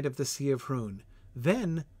side of the Sea of Hrun,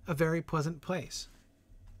 then a very pleasant place.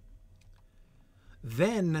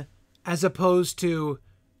 Then, as opposed to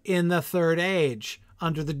in the Third Age,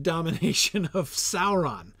 under the domination of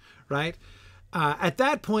Sauron, right? At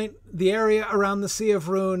that point, the area around the Sea of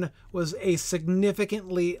Hrun was a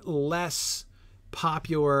significantly less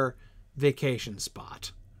popular vacation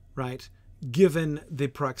spot, right? Given the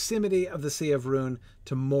proximity of the Sea of Hrun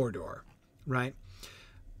to Mordor, right?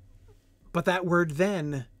 But that word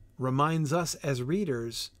then reminds us as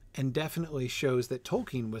readers and definitely shows that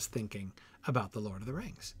Tolkien was thinking about the Lord of the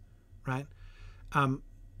Rings, right?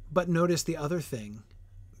 But notice the other thing,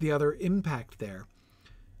 the other impact there.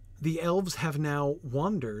 The elves have now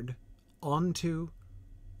wandered onto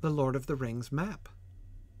the Lord of the Rings map.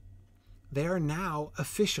 They are now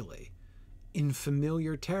officially in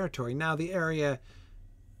familiar territory. Now, the area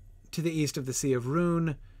to the east of the Sea of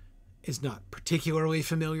Hrun is not particularly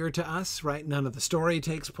familiar to us, right? None of the story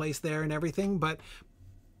takes place there and everything, but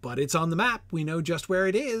it's on the map. We know just where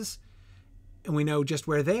it is, and we know just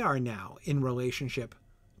where they are now in relationship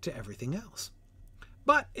to everything else.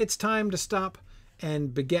 But it's time to stop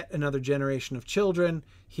and beget another generation of children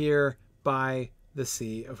here by the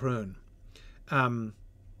Sea of Hrun.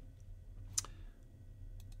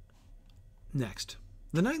 Next,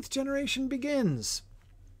 the 9th generation begins.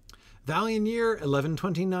 Valiant year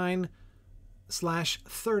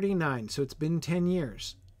 1129/39. So it's been 10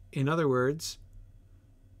 years. In other words,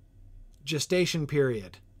 gestation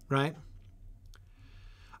period, right?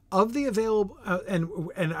 Of the available,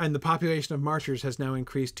 and the population of marchers has now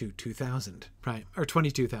increased to 2,000, right? Or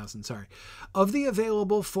 22,000, sorry. Of the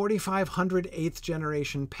available 4,500 8th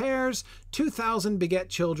generation pairs, 2,000 beget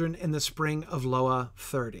children in the spring of Loa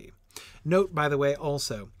 30. Note, by the way,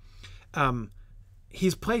 also,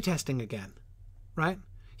 he's playtesting again, right?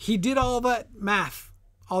 He did all that math,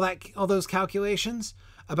 all those calculations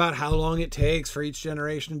about how long it takes for each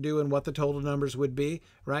generation to do and what the total numbers would be,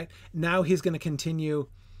 right? Now he's going to continue.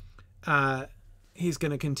 He's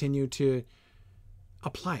going to continue to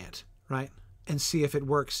apply it, right? And see if it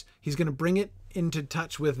works. He's going to bring it into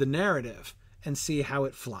touch with the narrative and see how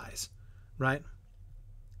it flies, right?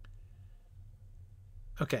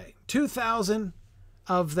 Okay, 2,000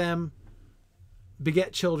 of them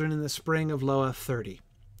beget children in the spring of Loa 30.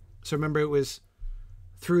 So remember, it was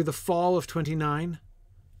through the fall of 29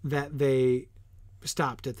 that they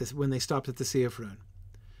stopped at this, when they stopped at the Sea of Hrun.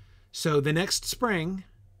 So the next spring,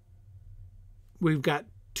 we've got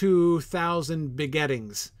 2,000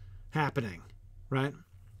 begettings happening, right?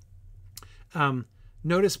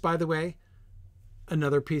 Notice, by the way,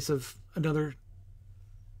 another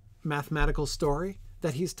mathematical story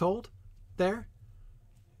that he's told there.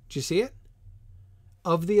 Do you see it?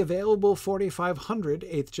 Of the available 4,500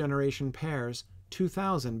 8th generation pairs,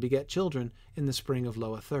 2,000 beget children in the spring of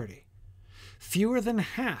Loa 30. Fewer than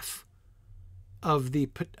half of the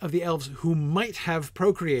elves who might have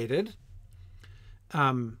procreated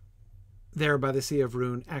there by the Sea of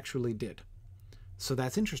Hrun actually did. So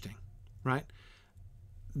that's interesting, right?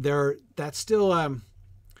 That's still a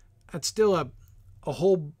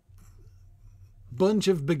whole bunch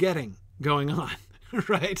of begetting going on,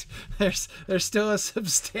 right? There's still a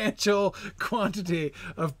substantial quantity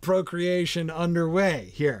of procreation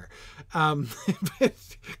underway here. But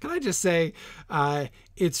can I just say,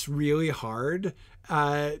 it's really hard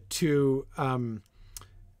to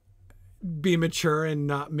be mature and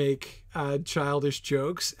not make childish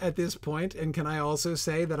jokes at this point. And can I also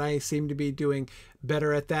say that I seem to be doing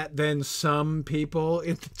better at that than some people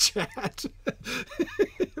in the chat?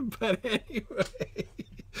 But anyway,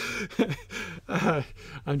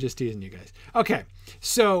 I'm just teasing you guys. Okay,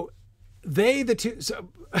 so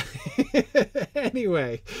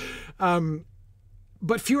anyway,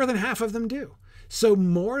 but fewer than half of them do. So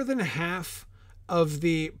more than half of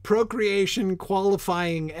the procreation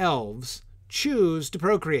qualifying elves choose to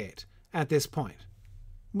procreate at this point,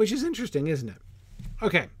 which is interesting, isn't it?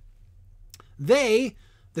 Okay. The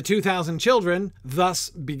 2,000 children thus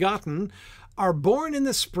begotten, are born in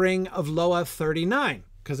the spring of Loa 39,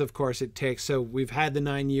 because of course it takes, so we've had the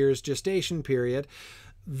 9 years gestation period.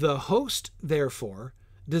 The host, therefore,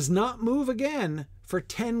 does not move again for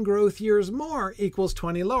 10 growth years more equals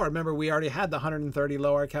 20 lower. Remember, we already had the 130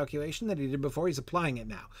 lower calculation that he did before. He's applying it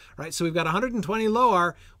now, right? So we've got 120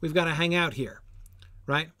 lower. We've got to hang out here,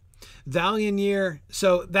 right? Valiant year,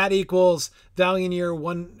 so that equals Valiant year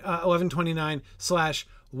 1129/1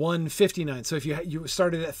 159. So if you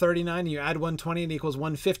started at 39 and you add 120, it equals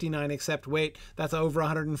 159, except wait, that's over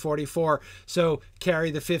 144. So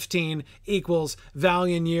carry the 15 equals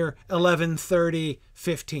Valian year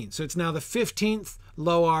 1130-15. So it's now the 15th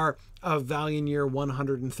Loar of Valian year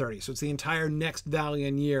 130. So it's the entire next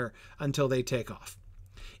Valian year until they take off.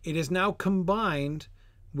 It is now combined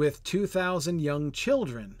with 2,000 young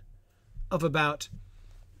children of about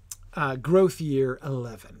growth year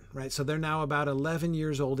 11, right? So they're now about 11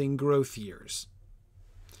 years old in growth years.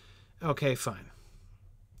 Okay, fine.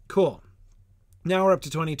 Cool. Now we're up to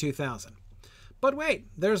 22,000. But wait,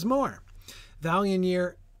 there's more. Valian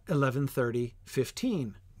year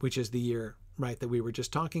 1130-15, which is the year, right, that we were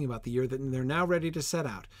just talking about, the year that they're now ready to set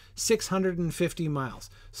out. 650 miles.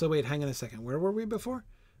 So wait, hang on a second. Where were we before?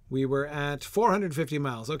 We were at 450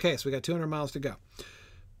 miles. Okay, so we got 200 miles to go.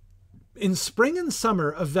 In spring and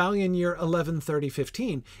summer of Valian year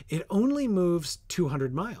 1130-15, it only moves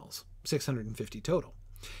 200 miles, 650 total.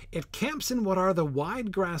 It camps in what are the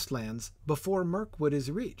wide grasslands before Mirkwood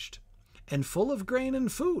is reached, and full of grain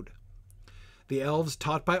and food. The elves,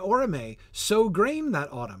 taught by Orome, sow grain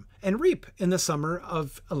that autumn and reap in the summer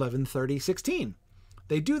of 1130-16.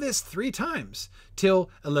 They do this 3 times, till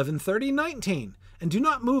 1130-19, and do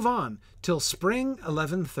not move on till spring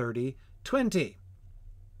 1130-20.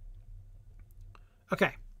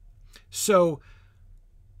 Okay, so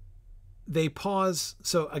they pause.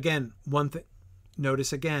 So again, one thing,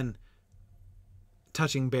 notice again,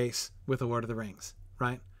 touching base with the Lord of the Rings,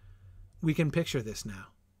 right? We can picture this now.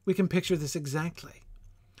 We can picture this exactly.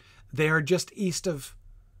 They are just east of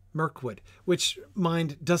Mirkwood, which,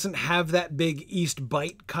 mind, doesn't have that big east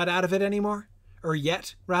bite cut out of it anymore, or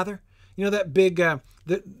yet, rather. You know that big,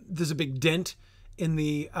 there's a big dent in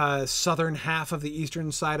the southern half of the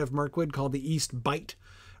eastern side of Mirkwood called the East Bight,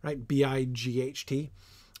 right? B-I-G-H-T,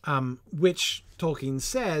 which Tolkien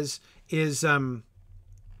says is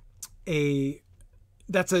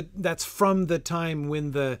that's from the time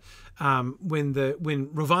when when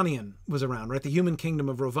Rovanion was around, right? The human kingdom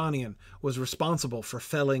of Rovanion was responsible for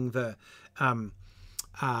felling the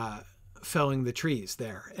trees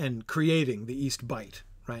there and creating the East Bight,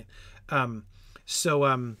 right?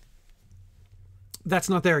 That's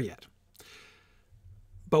not there yet.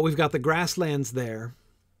 But we've got the grasslands there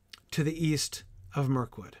to the east of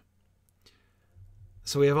Mirkwood.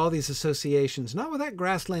 So we have all these associations, not with that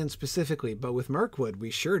grassland specifically, but with Mirkwood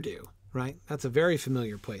we sure do, right? That's a very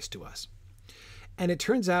familiar place to us. And it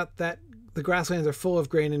turns out that the grasslands are full of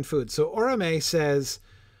grain and food. So Orome says,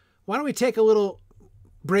 why don't we take a little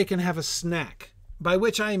break and have a snack? By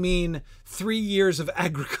which I mean 3 years of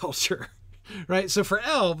agriculture, right? So for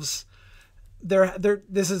elves,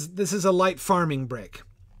 this is a light farming break,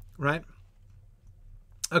 right?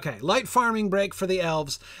 Okay, light farming break for the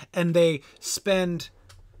elves, and they spend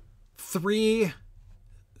 3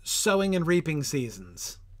 sowing and reaping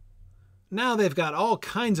seasons. Now they've got all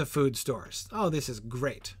kinds of food stores. Oh, this is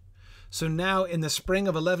great. So now in the spring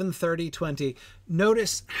of 1130-20,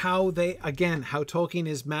 notice how how Tolkien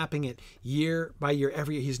is mapping it year by year,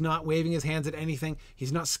 every year. He's not waving his hands at anything.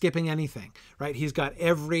 He's not skipping anything, right? He's got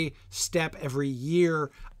every step, every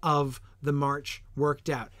year of the march worked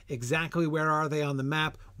out. Exactly where are they on the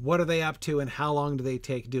map? What are they up to? And how long do they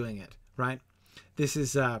take doing it, right? This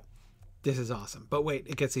is awesome. But wait,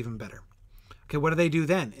 it gets even better. Okay, what do they do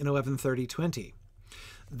then in 1130-20?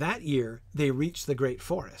 That year, they reach the Great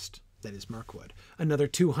Forest. That is Mirkwood, another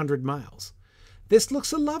 200 miles. This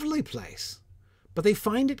looks a lovely place, but they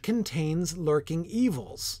find it contains lurking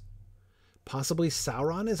evils. Possibly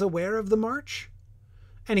Sauron is aware of the march?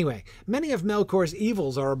 Anyway, many of Melkor's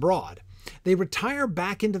evils are abroad. They retire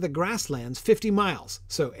back into the grasslands 50 miles.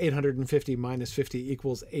 So 850 minus 50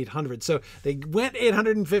 equals 800. So they went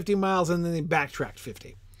 850 miles and then they backtracked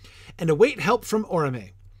 50. And await help from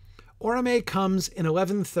Orome. Orome comes in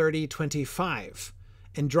 1130-25.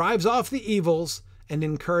 And drives off the evils and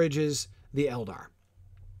encourages the Eldar.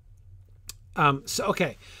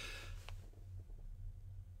 Okay.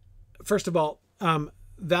 First of all,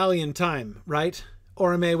 Valiant time, right?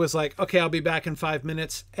 Orome was like, okay, I'll be back in 5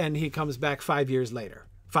 minutes. And he comes back 5 years later.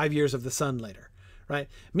 5 years of the sun later, right?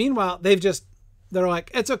 Meanwhile, they're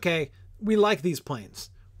like, it's okay. We like these plains.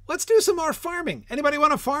 Let's do some more farming. Anybody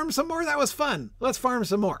want to farm some more? That was fun. Let's farm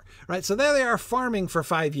some more, right? So there they are farming for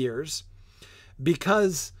 5 years.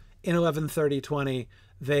 Because in 1130-20,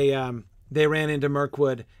 they ran into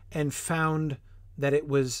Mirkwood and found that it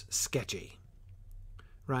was sketchy,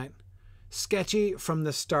 right? Sketchy from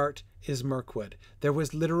the start is Mirkwood. There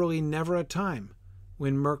was literally never a time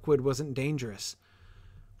when Mirkwood wasn't dangerous.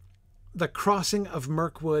 The crossing of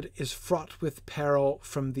Mirkwood is fraught with peril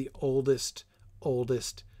from the oldest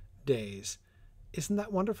oldest days. Isn't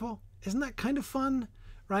that wonderful? Isn't that kind of fun?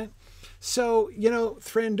 Right? So,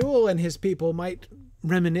 Thranduil and his people might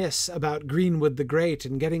reminisce about Greenwood the Great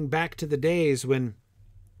and getting back to the days when,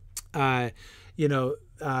 it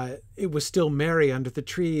was still merry under the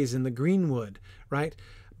trees in the greenwood, right?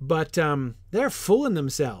 But they're fooling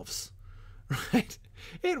themselves, right?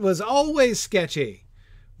 It was always sketchy.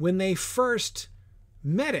 When they first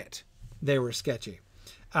met it, they were sketchy.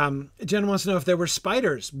 Jen wants to know if there were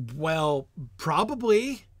spiders. Well,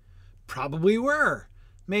 probably were.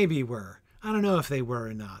 Maybe were. I don't know if they were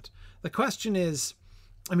or not. The question is,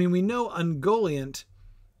 we know Ungoliant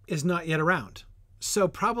is not yet around. So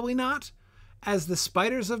probably not, as the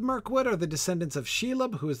spiders of Mirkwood are the descendants of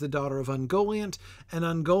Shelob, who is the daughter of Ungoliant, and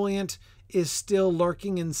Ungoliant is still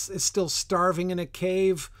lurking and is still starving in a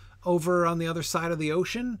cave over on the other side of the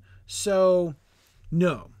ocean. So,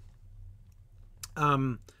 no.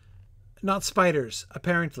 Not spiders,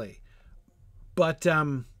 apparently. But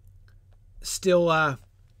still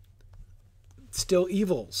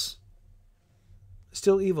evils.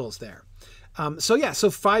 Still evils there. So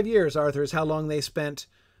 5 years, Arthur, is how long they spent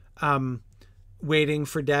waiting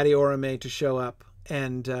for Daddy Orome to show up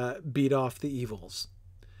and beat off the evils.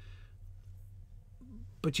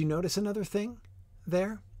 But you notice another thing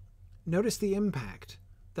there? Notice the impact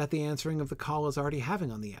that the answering of the call is already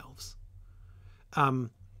having on the elves.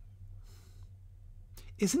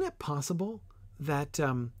 Isn't it possible that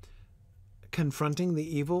confronting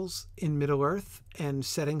the evils in Middle-earth and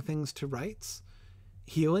setting things to rights,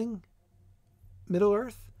 healing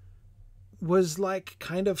Middle-earth, was like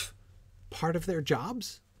kind of part of their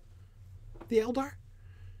jobs, the Eldar?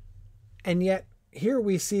 And yet here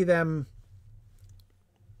we see them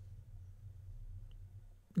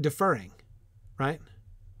deferring, right?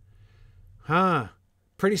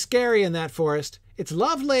 Pretty scary in that forest. It's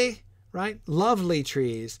lovely, right? Lovely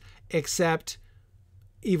trees, except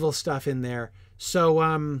evil stuff in there. So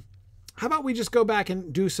how about we just go back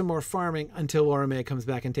and do some more farming until Orome comes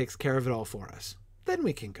back and takes care of it all for us? Then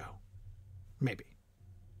we can go. Maybe.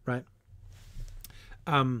 Right?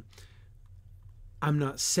 I'm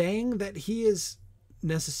not saying that he is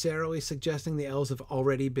necessarily suggesting the elves have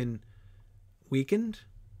already been weakened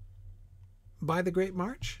by the Great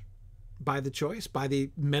March, by the choice, by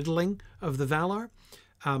the meddling of the Valar.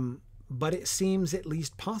 But it seems at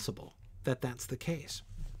least possible that that's the case.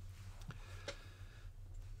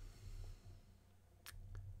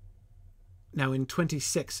 Now in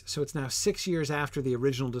 26, so it's now 6 years after the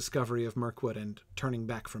original discovery of Mirkwood and turning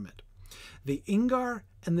back from it, the Ingar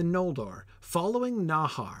and the Noldor, following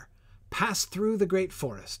Nahar, pass through the great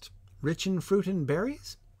forest, rich in fruit and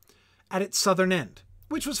berries, at its southern end,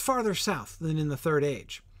 which was farther south than in the Third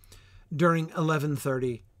Age, during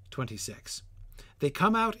 1130-26. They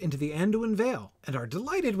come out into the Anduin Vale and are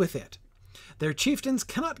delighted with it. Their chieftains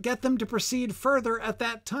cannot get them to proceed further at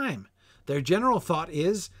that time. Their general thought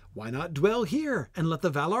is, why not dwell here and let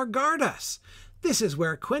the Valar guard us? This is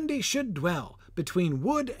where Quendi should dwell, between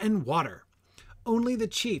wood and water. Only the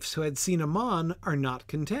chiefs who had seen Aman are not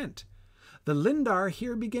content. The Lindar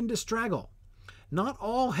here begin to straggle. Not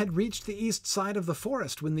all had reached the east side of the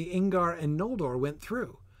forest when the Ingar and Noldor went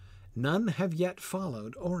through. None have yet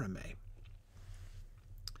followed Orome.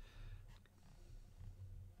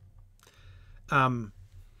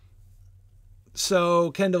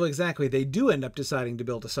 So, Kendall, exactly, they do end up deciding to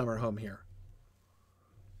build a summer home here.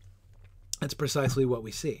 That's precisely what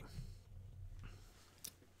we see.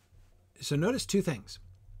 So notice two things.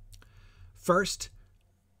 First,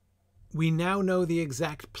 we now know the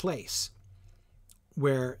exact place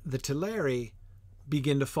where the Teleri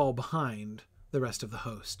begin to fall behind the rest of the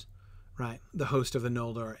host, right? The host of the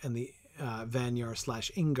Noldor and the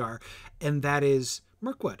Vanyar/Ingar, and that is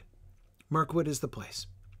Mirkwood. Mirkwood is the place.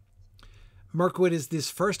 Mirkwood is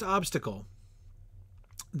this first obstacle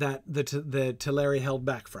that the Teleri held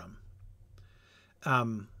back from,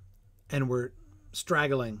 and we're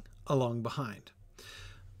straggling along behind.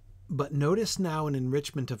 But notice now an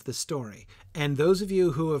enrichment of the story, and those of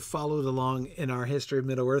you who have followed along in our History of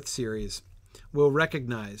Middle-earth series will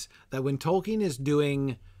recognize that when Tolkien is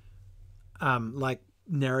doing like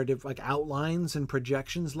narrative, like outlines and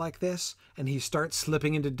projections like this, and he starts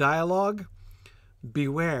slipping into dialogue,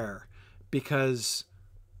 beware, because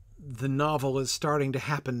the novel is starting to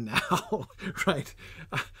happen now, right?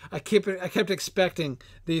 I kept expecting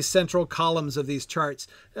these central columns of these charts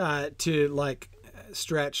to like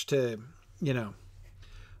stretch to,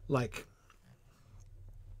 like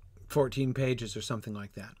 14 pages or something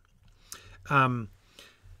like that.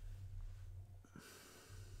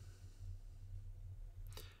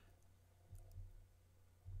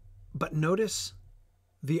 But notice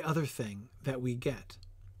the other thing that we get.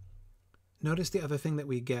 Notice the other thing that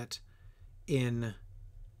we get in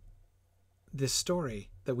this story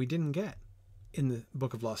that we didn't get in the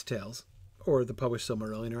Book of Lost Tales or the published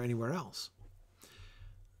Silmarillion or anywhere else.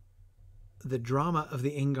 The drama of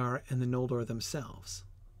the Ingar and the Noldor themselves.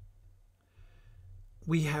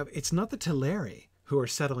 It's not the Teleri who are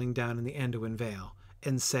settling down in the Anduin Vale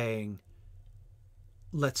and saying,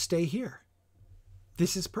 let's stay here.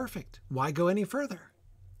 This is perfect. Why go any further?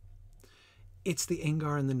 It's the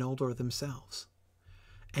Ingar and the Noldor themselves.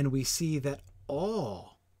 And we see that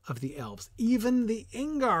all of the elves, even the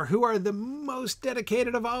Ingar, who are the most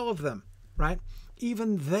dedicated of all of them, right?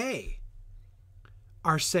 Even they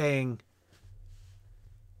are saying,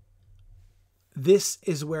 this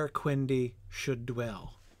is where Quendi should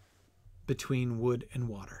dwell, between wood and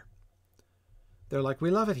water. They're like, we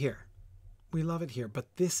love it here. We love it here,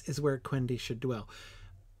 but this is where Quendi should dwell.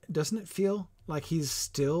 Doesn't it feel like he's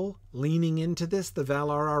still leaning into this, the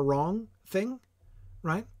Valar are wrong thing,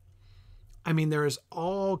 right? I mean, there's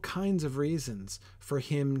all kinds of reasons for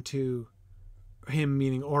him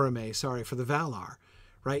meaning Orome, sorry, for the Valar,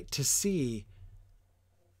 right? To see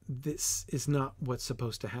this is not what's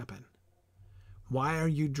supposed to happen. Why are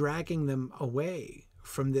you dragging them away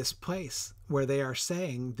from this place where they are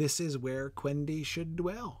saying this is where Quendi should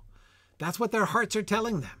dwell? That's what their hearts are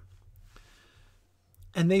telling them.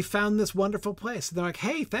 And they found this wonderful place. They're like,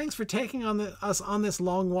 hey, thanks for taking us on this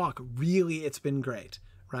long walk. Really, it's been great,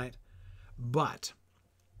 right? But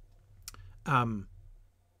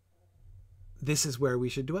this is where we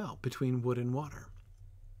should dwell, between wood and water.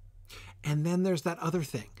 And then there's that other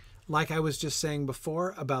thing, like I was just saying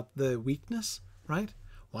before about the weakness, right?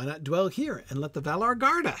 Why not dwell here and let the Valar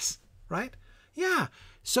guard us, right? Yeah.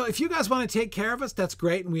 So if you guys want to take care of us, that's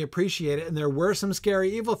great, and we appreciate it. And there were some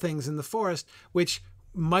scary evil things in the forest, which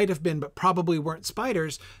might have been, but probably weren't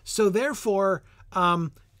spiders. So therefore,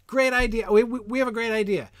 great idea. We have a great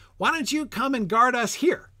idea. Why don't you come and guard us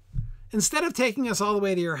here? Instead of taking us all the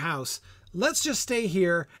way to your house, let's just stay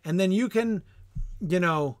here, and then you can,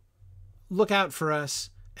 look out for us,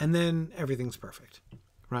 and then everything's perfect,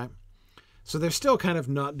 right? So they're still kind of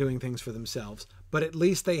not doing things for themselves, but at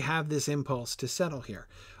least they have this impulse to settle here.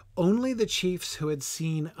 Only the chiefs who had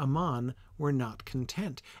seen Aman were not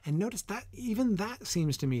content. And notice that even that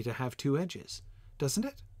seems to me to have two edges, doesn't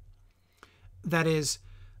it? That is,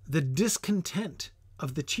 the discontent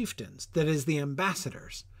of the chieftains, that is, the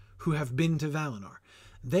ambassadors who have been to Valinor.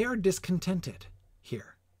 They are discontented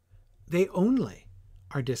here. They only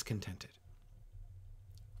are discontented.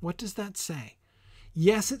 What does that say?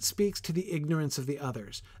 Yes, it speaks to the ignorance of the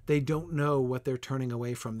others. They don't know what they're turning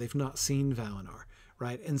away from. They've not seen Valinor,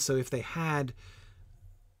 right? And so if they had,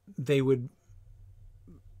 they would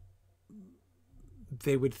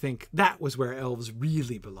think that was where elves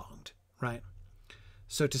really belonged, right?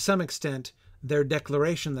 So to some extent, their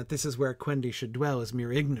declaration that this is where Quendi should dwell is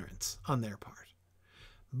mere ignorance on their part.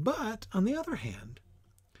 But on the other hand,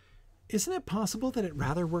 isn't it possible that it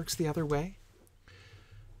rather works the other way?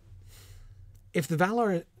 If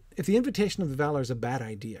the invitation of the Valar is a bad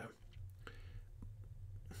idea,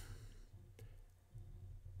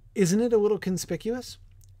 isn't it a little conspicuous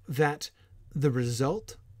that the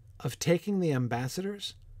result of taking the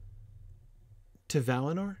ambassadors to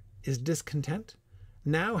Valinor is discontent?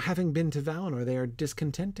 Now, having been to Valinor, they are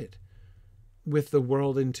discontented with the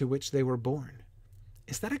world into which they were born.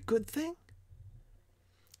 Is that a good thing?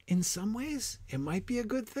 In some ways, it might be a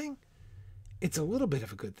good thing. It's a little bit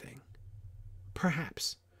of a good thing.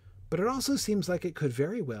 Perhaps. But it also seems like it could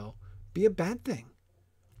very well be a bad thing.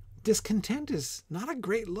 Discontent is not a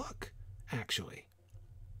great look, actually.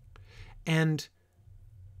 And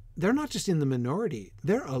they're not just in the minority,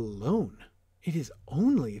 they're alone. It is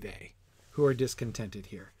only they who are discontented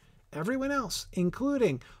here. Everyone else,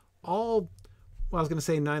 including all, well, I was going to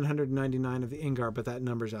say 999 of the Ingar, but that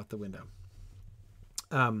number's out the window.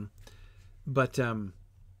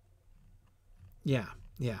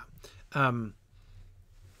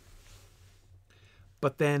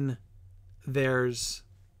 But then there's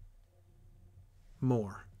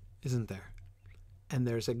more, isn't there? And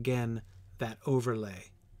there's again that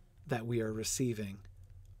overlay that we are receiving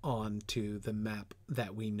onto the map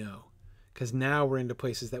that we know. Because now we're into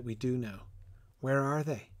places that we do know. Where are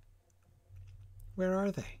they? Where are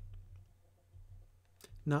they?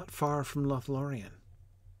 Not far from Lothlorien,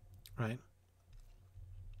 right?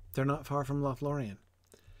 They're not far from Lothlorien.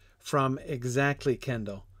 From exactly,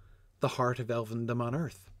 Kendall, the heart of elfendom on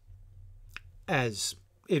earth, as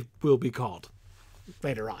it will be called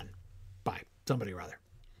later on by somebody or other,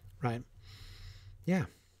 right? Yeah,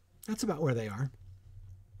 that's about where they are.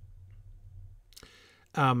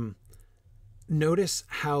 Notice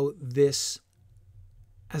how this,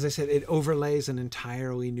 as I said, it overlays an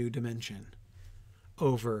entirely new dimension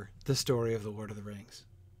over the story of the Lord of the Rings.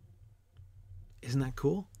 Isn't that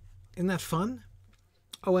cool? Isn't that fun?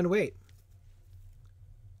 Oh, and wait.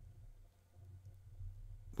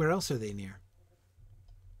 Where else are they near?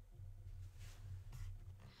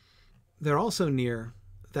 They're also near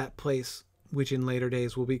that place which in later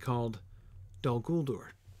days will be called Dol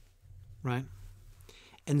Guldur, right?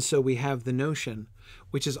 And so we have the notion,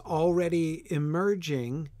 which is already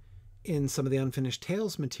emerging in some of the Unfinished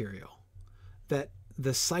Tales material, that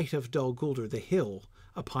the site of Dol Guldur, the hill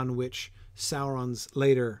upon which Sauron's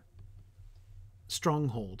later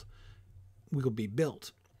stronghold will be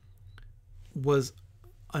built, was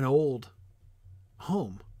an old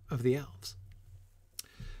home of the elves.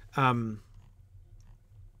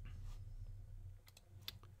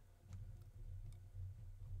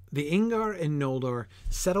 The Ingar and Noldor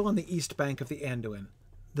settle on the east bank of the Anduin,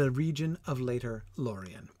 the region of later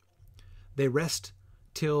Lorien. They rest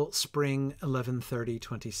till spring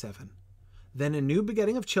 1130-27. Then a new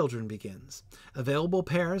begetting of children begins. Available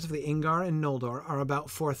pairs of the Ingar and Noldor are about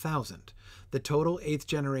 4,000. The total 8th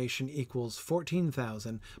generation equals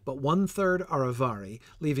 14,000, but 1/3 are Avari,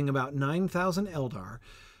 leaving about 9,000 Eldar,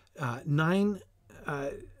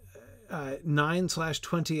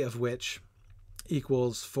 9/20 of which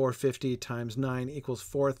equals 450 times 9 equals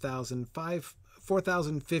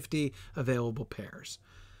 4,050 available pairs.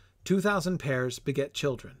 2,000 pairs beget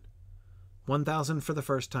children. 1,000 for the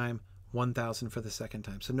first time, 1,000 for the second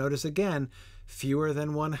time. So notice again, fewer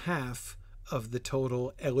than 1/2 of the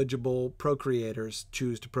total eligible procreators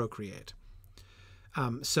choose to procreate.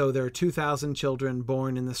 So there are 2,000 children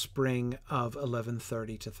born in the spring of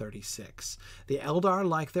 1130-36. The Eldar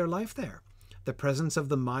like their life there. The presence of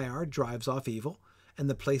the Maiar drives off evil, and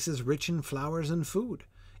the place is rich in flowers and food.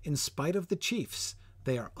 In spite of the chiefs,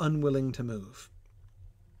 they are unwilling to move.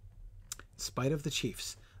 In spite of the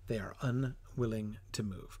chiefs, they are unwilling to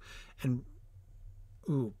move. And,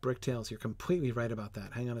 ooh, Bricktails, you're completely right about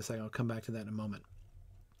that. Hang on a second, I'll come back to that in a moment.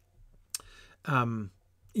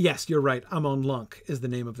 Yes, you're right. Amon Lunk is the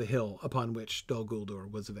name of the hill upon which Dol Guldur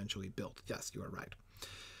was eventually built. Yes, you are right.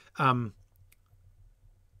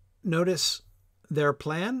 Notice their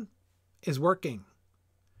plan is working.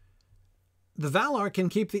 The Valar can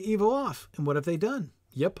keep the evil off. And what have they done?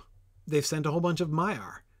 Yep, they've sent a whole bunch of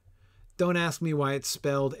Maiar. Don't ask me why it's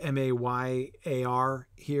spelled Mayar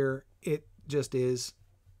here. It just is.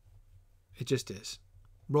 It just is.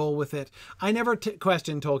 Roll with it. I never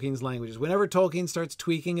question Tolkien's languages. Whenever Tolkien starts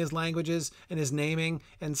tweaking his languages and his naming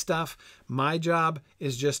and stuff, my job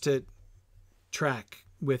is just to track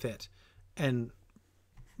with it and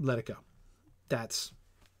let it go. That's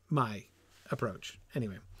my approach.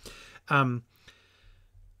 Anyway.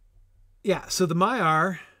 Yeah, so the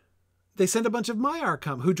Maiar, they send a bunch of Maiar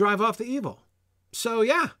who drive off the evil. So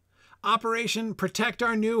yeah, Operation Protect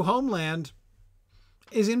Our New Homeland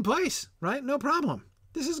is in place, right? No problem.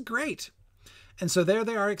 This is great. And so there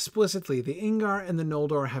they are explicitly, the Ingar and the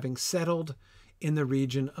Noldor having settled in the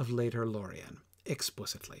region of later Lorien,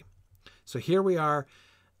 explicitly. So here we are,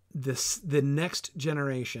 the next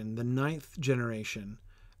generation, the 9th generation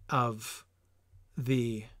of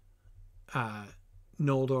the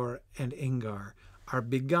Noldor and Ingar are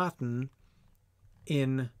begotten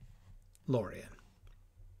in Lorien.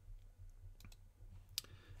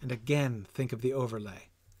 And again, think of the overlay.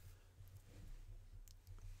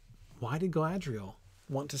 Why did Galadriel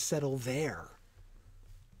want to settle there,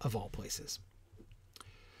 of all places?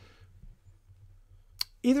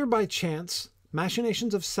 Either by chance,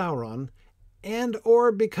 machinations of Sauron, and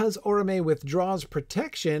or because Orome withdraws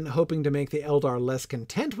protection, hoping to make the Eldar less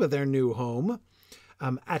content with their new home,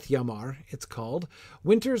 at Yamar, it's called,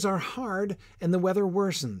 winters are hard and the weather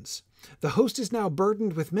worsens. The host is now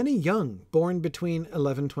burdened with many young, born between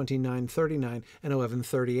 1129-39 and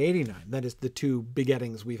 1130-89. That is the two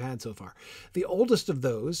begettings we've had so far. The oldest of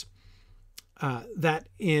those, that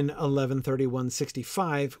in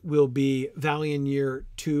 1131-65 will be Valian year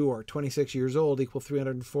 2 or 26 years old, equal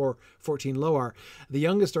 314 Loar. The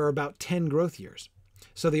youngest are about 10 growth years.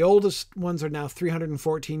 So the oldest ones are now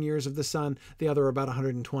 314 years of the sun. The other are about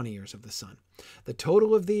 120 years of the sun. The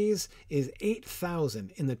total of these is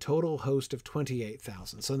 8,000 in the total host of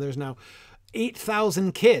 28,000. So there's now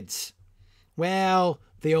 8,000 kids. Well,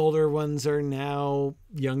 the older ones are now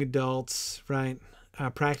young adults, right?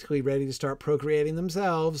 Practically ready to start procreating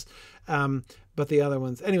themselves. But the other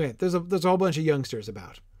ones, anyway, there's a whole bunch of youngsters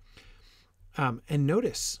about. And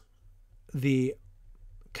notice the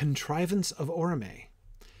contrivance of Orome.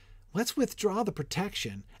 Let's withdraw the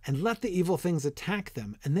protection and let the evil things attack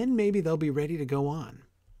them, and then maybe they'll be ready to go on.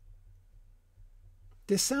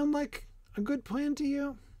 This sound like a good plan to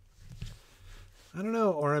you? I don't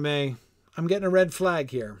know, Orome. I'm getting a red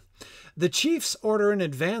flag here. The chiefs order an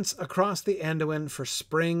advance across the Anduin for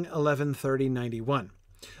spring 1130-91.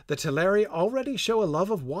 The Teleri already show a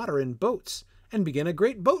love of water in boats and begin a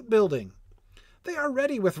great boat building. They are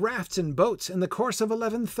ready with rafts and boats in the course of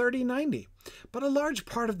 1130-90, but a large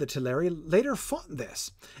part of the Teleri later fought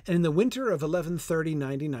this, and in the winter of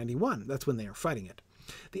 1130-90-91, that's when they are fighting it,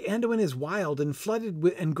 the Anduin is wild and flooded,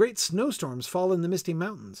 and great snowstorms fall in the Misty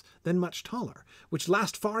Mountains, then much taller, which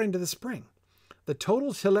last far into the spring. The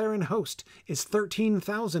total Teleran host is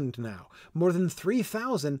 13,000 now. More than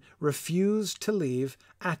 3,000 refused to leave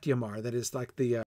Atyamar, that is like the